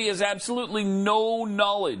shows that he has absolutely no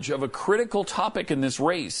knowledge of a critical topic in this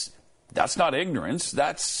race, that's not ignorance.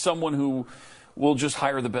 That's someone who will just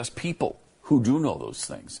hire the best people who do know those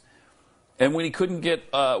things. And when we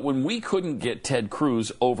couldn't get Ted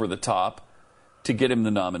Cruz over the top to get him the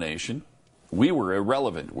nomination, we were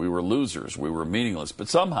irrelevant. We were losers. We were meaningless. But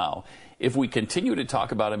somehow, if we continue to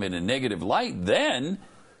talk about him in a negative light, then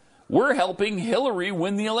we're helping Hillary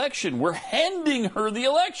win the election. We're handing her the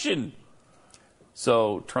election.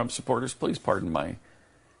 So, Trump supporters, please pardon my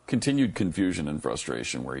continued confusion and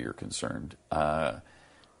frustration where you're concerned.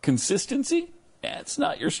 Consistency? That's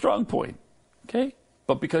not your strong point. Okay?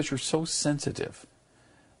 But because you're so sensitive,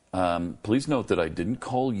 please note that I didn't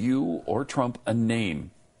call you or Trump a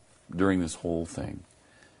name during this whole thing.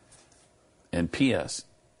 And P.S.,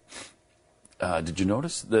 did you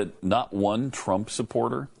notice that not one Trump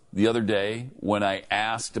supporter the other day, when I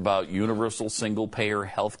asked about universal single-payer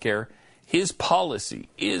health care, his policy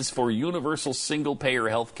is for universal single-payer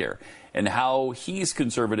health care and how he's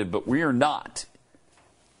conservative, but we're not.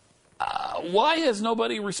 Why has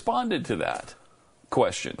nobody responded to that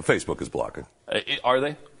question? Facebook is blocking. Are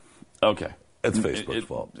they? Okay. It's Facebook's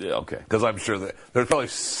fault. Yeah, okay. Because I'm sure that there's probably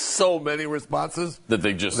so many responses that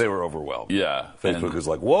they were overwhelmed. Yeah. Facebook is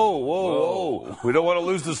like, whoa. We don't want to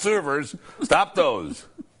lose the servers. Stop those.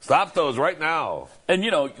 Stop those right now. And,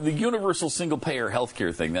 the universal single-payer health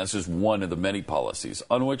care thing, that's just one of the many policies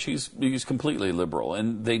on which he's completely liberal,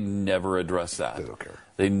 and they never address that. They don't care.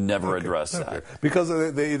 They never address that. Care. Because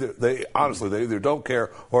they either don't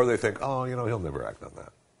care or they think, he'll never act on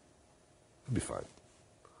that. It'll be fine.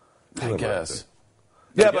 I guess.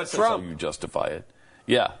 Yeah, I but guess Trump. That's how you justify it.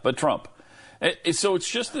 Yeah, but Trump. So it's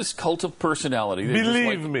just this cult of personality.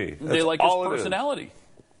 Believe me, they like his personality.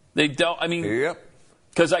 They don't. I mean,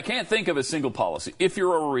 because I can't think of a single policy. If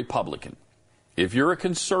you're a Republican, if you're a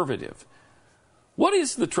conservative, what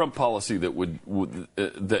is the Trump policy that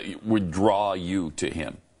would draw you to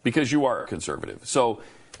him? Because you are a conservative. So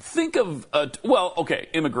think of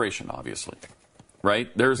immigration, obviously,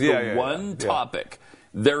 right? There's the one topic.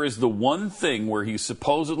 There is the one thing where he's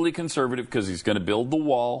supposedly conservative because he's going to build the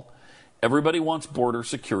wall. Everybody wants border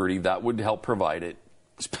security. That would help provide it,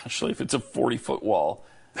 especially if it's a 40-foot wall.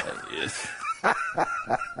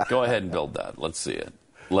 Go ahead and build that. Let's see it.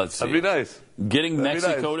 That'd be nice. Getting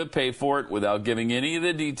Mexico to pay for it without giving any of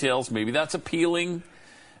the details. Maybe that's appealing.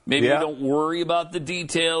 Maybe we don't worry about the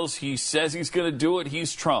details. He says he's going to do it.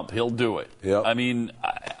 He's Trump. He'll do it. Yep. I mean,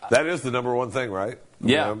 that is the number one thing, right?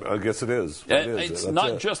 I guess it is. It's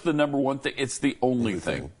not just the number one thing. It's the only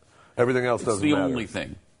thing. Everything else doesn't matter. It's the only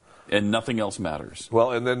thing. And nothing else matters.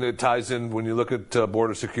 Well, and then it ties in, when you look at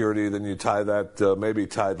border security, then you tie that, maybe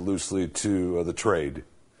tied loosely to the trade.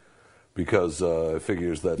 Because it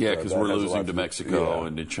figures that... Yeah, because we're losing to Mexico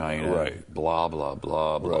and to China. Right. Blah, blah,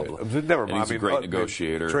 blah, blah, blah. Never mind. And he's a great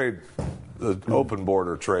negotiator. The open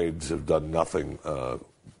border trades have done nothing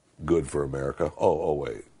good for America.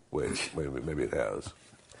 Wait, maybe it has.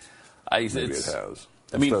 Maybe it has.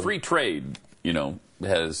 I mean, free trade,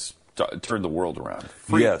 has turned the world around.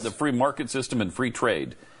 The free market system and free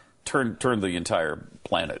trade turned the entire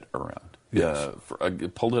planet around. Yes.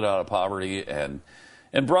 Pulled it out of poverty and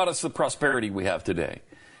brought us the prosperity we have today.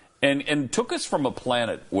 And took us from a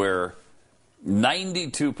planet where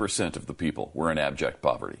 92% of the people were in abject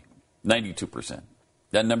poverty. 92%.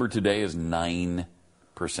 That number today is 9%.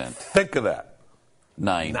 Think of that.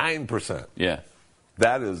 9%. Yeah.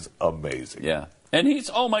 That is amazing. Yeah. And he's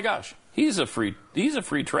a free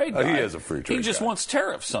trade guy. He is a free trade He just guy. wants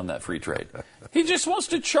tariffs on that free trade. He just wants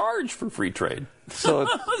to charge for free trade. So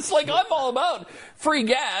it's like, I'm all about free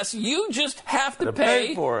gas. You just have to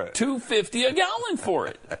pay for it. $2.50 a gallon for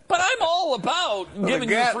it. But I'm all about giving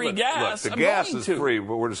you free gas. Look, the gas is free,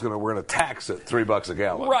 but we're going to tax it $3 a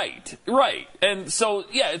gallon. Right. And so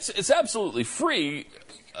it's absolutely free.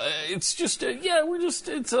 It's just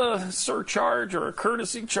it's a surcharge or a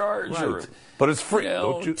courtesy charge, right. But it's free.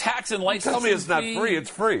 Don't you tax and license? Tell me it's not free. It's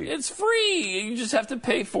free. It's free. You just have to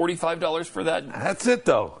pay $45 for that. That's it,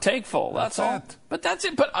 though. Tank full. That's all. It. But that's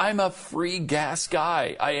it. But I'm a free gas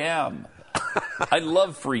guy. I am. I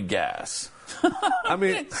love free gas. I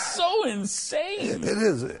mean, it's so insane. It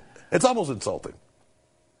is. It's almost insulting.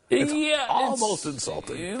 It's almost it's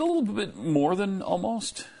insulting. A little bit more than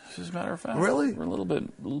almost. As a matter of fact, really, a little bit,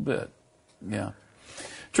 yeah.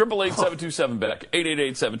 888-727-BECK,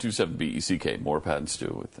 888-727-BECK. More Pat and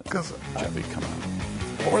Stu with Jeffy coming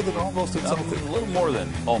up. More than almost insulting. A little more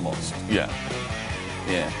than almost, yeah.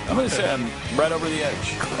 I'm going to say I'm right over the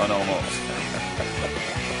edge on almost.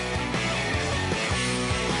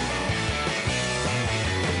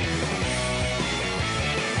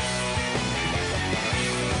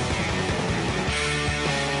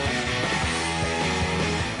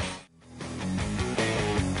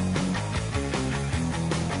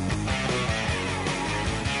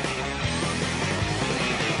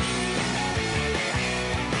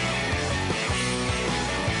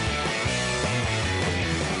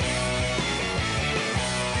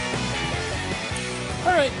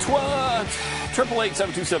 All right,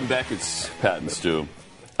 888-727-BECK. It's Pat and Stu.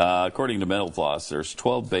 According to Mental Floss, there's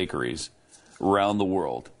 12 bakeries around the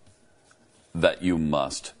world that you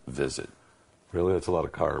must visit. Really? That's a lot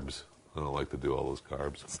of carbs. I don't like to do all those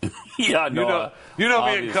carbs. Yeah, no. You know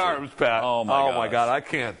me and carbs, Pat. Oh, my God. I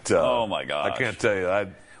can't. Oh, my God. I can't tell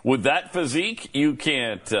you. With that physique, you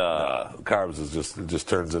can't. Carbs is just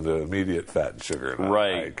turns into immediate fat and sugar. And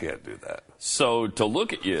right. I can't do that. So to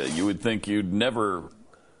look at you, you would think you'd never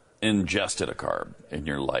ingested a carb in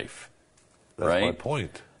your life. That's right? my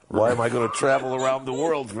point. Why am I going to travel around the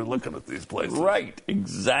world for looking at these places? Right,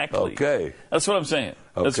 exactly. Okay. That's what I'm saying.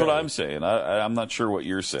 That's what I'm saying. I'm not sure what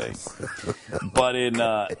you're saying. But in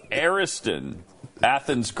Ariston,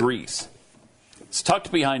 Athens, Greece, it's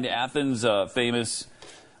tucked behind Athens' famous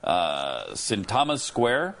St. Thomas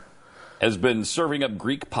Square, has been serving up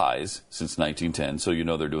Greek pies since 1910, so you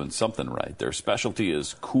know they're doing something right. Their specialty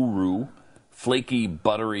is kourou, flaky,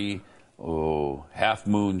 buttery,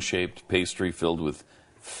 half-moon-shaped pastry filled with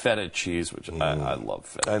feta cheese, which I love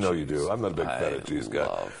feta cheese. I know you do. I'm not a big feta cheese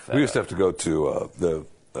guy. We used to have to go to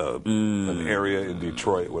an area in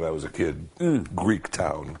Detroit when I was a kid, Greek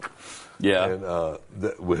town. Yeah. And I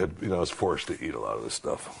was forced to eat a lot of this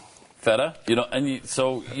stuff. Feta?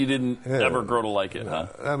 So you didn't ever grow to like it, huh?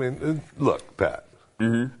 I mean, look, Pat,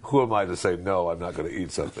 Mm-hmm. Who am I to say, no, I'm not going to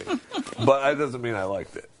eat something? But that doesn't mean I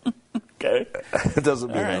liked it. Okay. It doesn't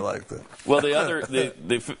mean All right. I liked it. Well,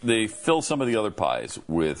 they fill some of the other pies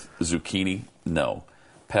with zucchini. No.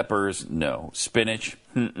 Peppers. No. Spinach.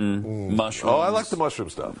 Mushrooms. Oh, I like the mushroom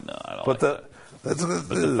stuff. No, I don't but like that. But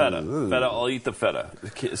the feta. I'll eat the feta.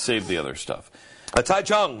 Save the other stuff. Tai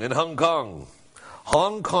Chung in Hong Kong.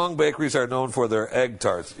 Hong Kong bakeries are known for their egg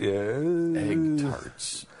tarts. Egg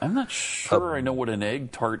tarts. I'm not sure I know what an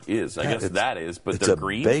egg tart is. I guess that is, but they're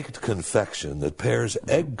green. It's a baked confection that pairs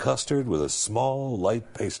egg custard with a small,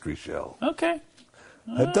 light pastry shell. Okay.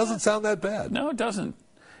 It doesn't sound that bad. No, it doesn't.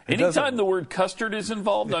 Anytime the word custard is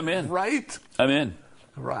involved, I'm in. Right? I'm in.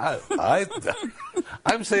 Right.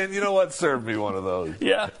 I'm saying, you know what? Serve me one of those.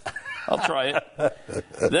 Yeah. I'll try it.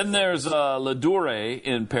 Then there's Le Douré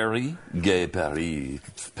in Paris, Gay Paris,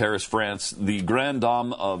 Paris, France. The Grande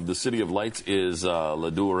Dame of the City of Lights is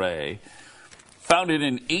Le Douré, founded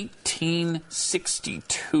in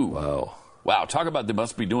 1862. Wow, talk about they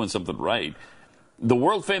must be doing something right. The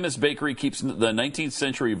world-famous bakery keeps the 19th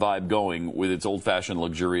century vibe going with its old-fashioned,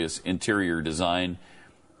 luxurious interior design.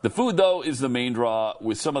 The food, though, is the main draw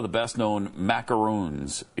with some of the best-known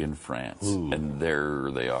macaroons in France. Ooh. And there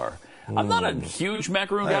they are. I'm not a huge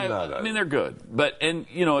macaroon guy. I mean, they're good.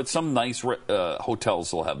 At some nice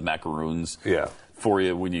hotels will have macaroons for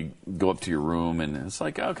you when you go up to your room. And it's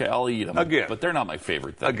like, okay, I'll eat them. Again. But they're not my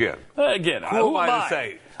favorite thing. Again. Who am I to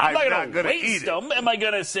say? I'm not going to waste them. Am I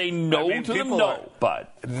going to say no to them? No.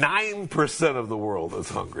 But 9% of the world is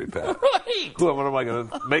hungry, Pat. Right. What am I going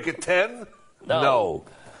to make it 10? No.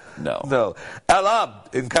 No. Al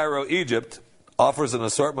Abd in Cairo, Egypt, offers an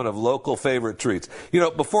assortment of local favorite treats.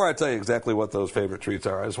 Before I tell you exactly what those favorite treats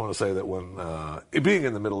are, I just want to say that when being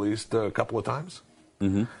in the Middle East a couple of times,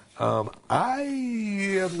 I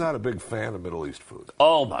am not a big fan of Middle East food.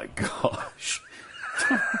 Oh my gosh!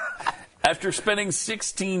 After spending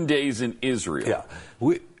 16 days in Israel,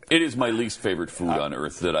 it is my least favorite food on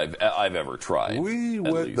earth that I've ever tried. We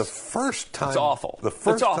went the first time. It's awful. The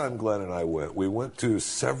first time Glenn and I went, we went to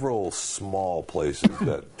several small places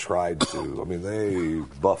that tried to. I mean, they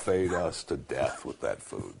buffeted us to death with that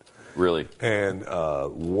food. Really? And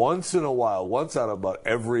once in a while, once out of about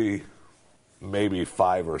every maybe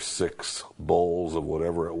 5 or 6 bowls of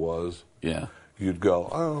whatever it was, you'd go,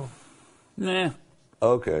 oh, nah,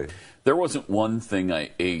 okay. There wasn't one thing I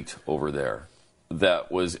ate over there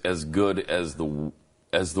that was as good as the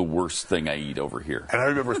worst thing I eat over here. And I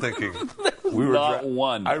remember thinking,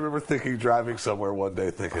 I remember thinking driving somewhere one day,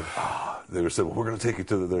 thinking, they were saying, well, we're going to take you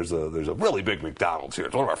to there's a really big McDonald's here.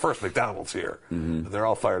 It's one of our first McDonald's here, and they're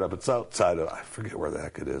all fired up. It's outside of, I forget where the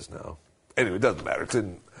heck it is now. Anyway, it doesn't matter. It's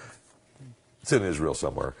in Israel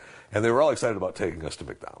somewhere, and they were all excited about taking us to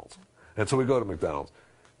McDonald's. And so we go to McDonald's.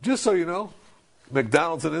 Just so you know,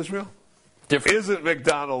 McDonald's in Israel. Isn't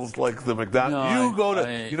McDonald's like the McDonald's?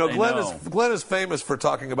 Glenn is famous for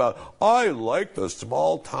talking about, I like the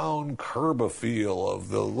small town curb feel of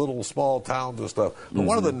the little small towns and stuff. But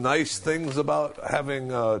one of the nice things about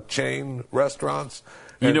having chain restaurants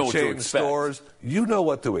and chain stores, you know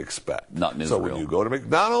what to expect. Not in Israel. So when you go to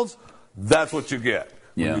McDonald's, that's what you get.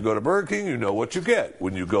 When you go to Burger King, you know what you get.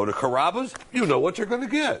 When you go to Carrabba's, you know what you're going to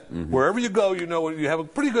get. Wherever you go, you have a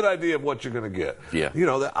pretty good idea of what you're going to get. Yeah.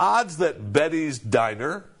 The odds that Betty's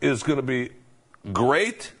Diner is going to be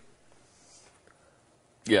great.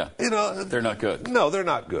 Yeah. They're not good. No, they're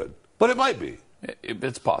not good. But it might be.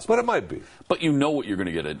 It's possible. But it might be. But you know what you're going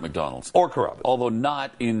to get at McDonald's. Or Carrabba's. Although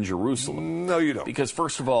not in Jerusalem. No, you don't. Because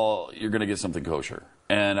first of all, you're going to get something kosher.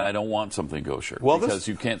 And I don't want something kosher. Because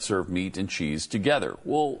you can't serve meat and cheese together.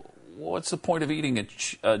 Well, what's the point of eating a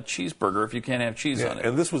cheeseburger if you can't have cheese on it?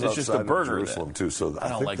 And this was it's outside just a burger of Jerusalem, too. So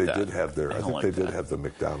I think they did have the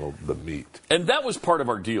McDonald's, the meat. And that was part of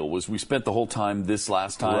our deal, was we spent the whole time this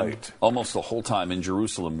last time, almost the whole time in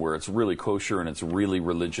Jerusalem, where it's really kosher and it's really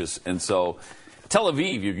religious. And so Tel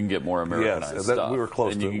Aviv, you can get more Americanized stuff. We were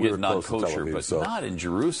close and to, you can we get were non-kosher, Aviv, but not in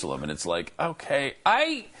Jerusalem. And it's like, okay,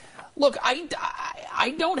 I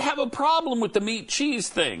don't have a problem with the meat cheese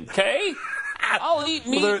thing, okay? I'll eat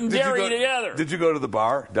meat and dairy together. Did you go to the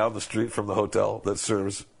bar down the street from the hotel that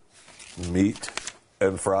serves meat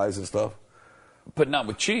and fries and stuff? But not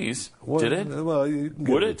with cheese, did it? Well, you can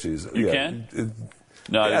get it with cheese. You can?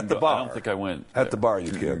 No, at the bar. I don't think I went. At the bar,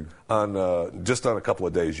 you can. Just on a couple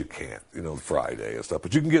of days, you can't. Friday and stuff.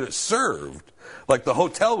 But you can get it served. Like the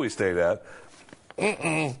hotel we stayed at.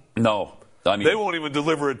 No. I mean, they won't even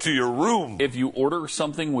deliver it to your room. If you order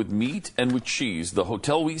something with meat and with cheese, the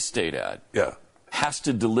hotel we stayed at has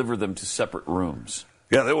to deliver them to separate rooms.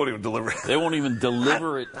 Yeah, they won't even deliver it. They won't even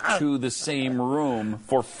deliver it to the same room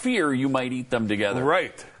for fear you might eat them together.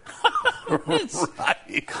 Right.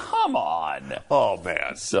 Right. Come on. Oh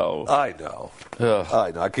man. So I know.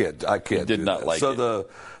 I know. I can't. Did do not that. like so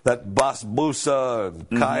it. That Basbousa and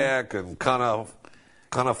kayak and kanafa.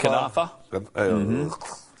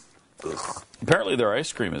 Apparently their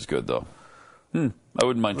ice cream is good though. I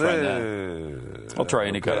wouldn't mind trying that. I'll try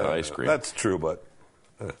any kind of ice cream. That's true, but.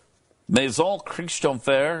 Maison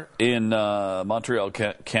Christopher in Montreal,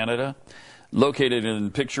 Canada. Located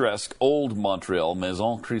in picturesque Old Montreal,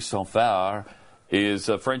 Maison Christopher is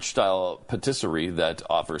a French-style patisserie that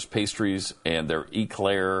offers pastries, and their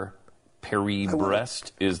Eclair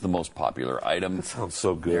Paris-Brest is the most popular item. That sounds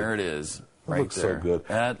so good. There it is. That right looks there. so good.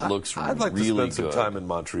 That looks I'd like really to spend good. some time in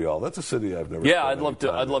Montreal. That's a city I've never. Yeah, I'd love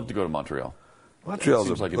to. I'd love to go to Montreal. Montreal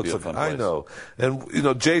seems like it'd be a fun place. I know.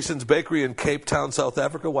 And, Jason's Bakery in Cape Town, South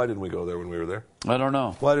Africa. Why didn't we go there when we were there? I don't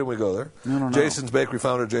know. Why didn't we go there? I don't know. Jason's Bakery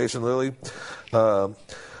founder, Jason Lilly,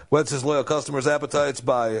 whets his loyal customers' appetites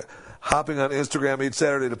by hopping on Instagram each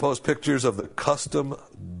Saturday to post pictures of the custom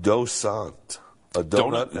dosant, a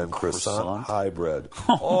donut and croissant hybrid.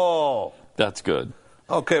 Oh, that's good.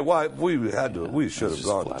 Okay, why we should have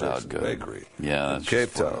gone to Jason's Bakery. Yeah, in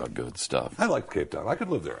Cape Town. Good stuff. I like Cape Town. I could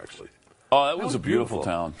live there actually. Oh, that was a beautiful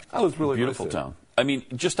town. That was really beautiful nice there. town. I mean,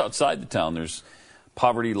 just outside the town, there's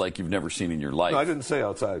poverty like you've never seen in your life. No, I didn't say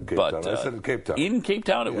outside Cape Town. I said in Cape Town. In Cape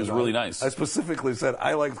Town, it was really nice. I specifically said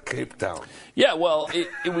I liked Cape Town. Yeah, well,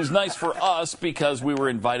 it was nice for us because we were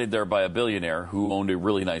invited there by a billionaire who owned a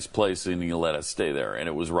really nice place, and he let us stay there, and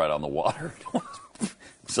it was right on the water.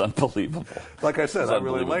 It's unbelievable. Like I said, I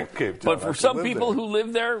really like Cape Town. But for some people who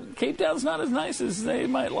live there, Cape Town's not as nice as they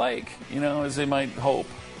might like, as they might hope.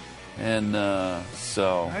 And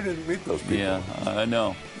so I didn't meet those people. Yeah, I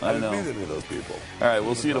know. I didn't meet any of those people. All right,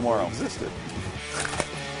 we'll see you tomorrow. Existed.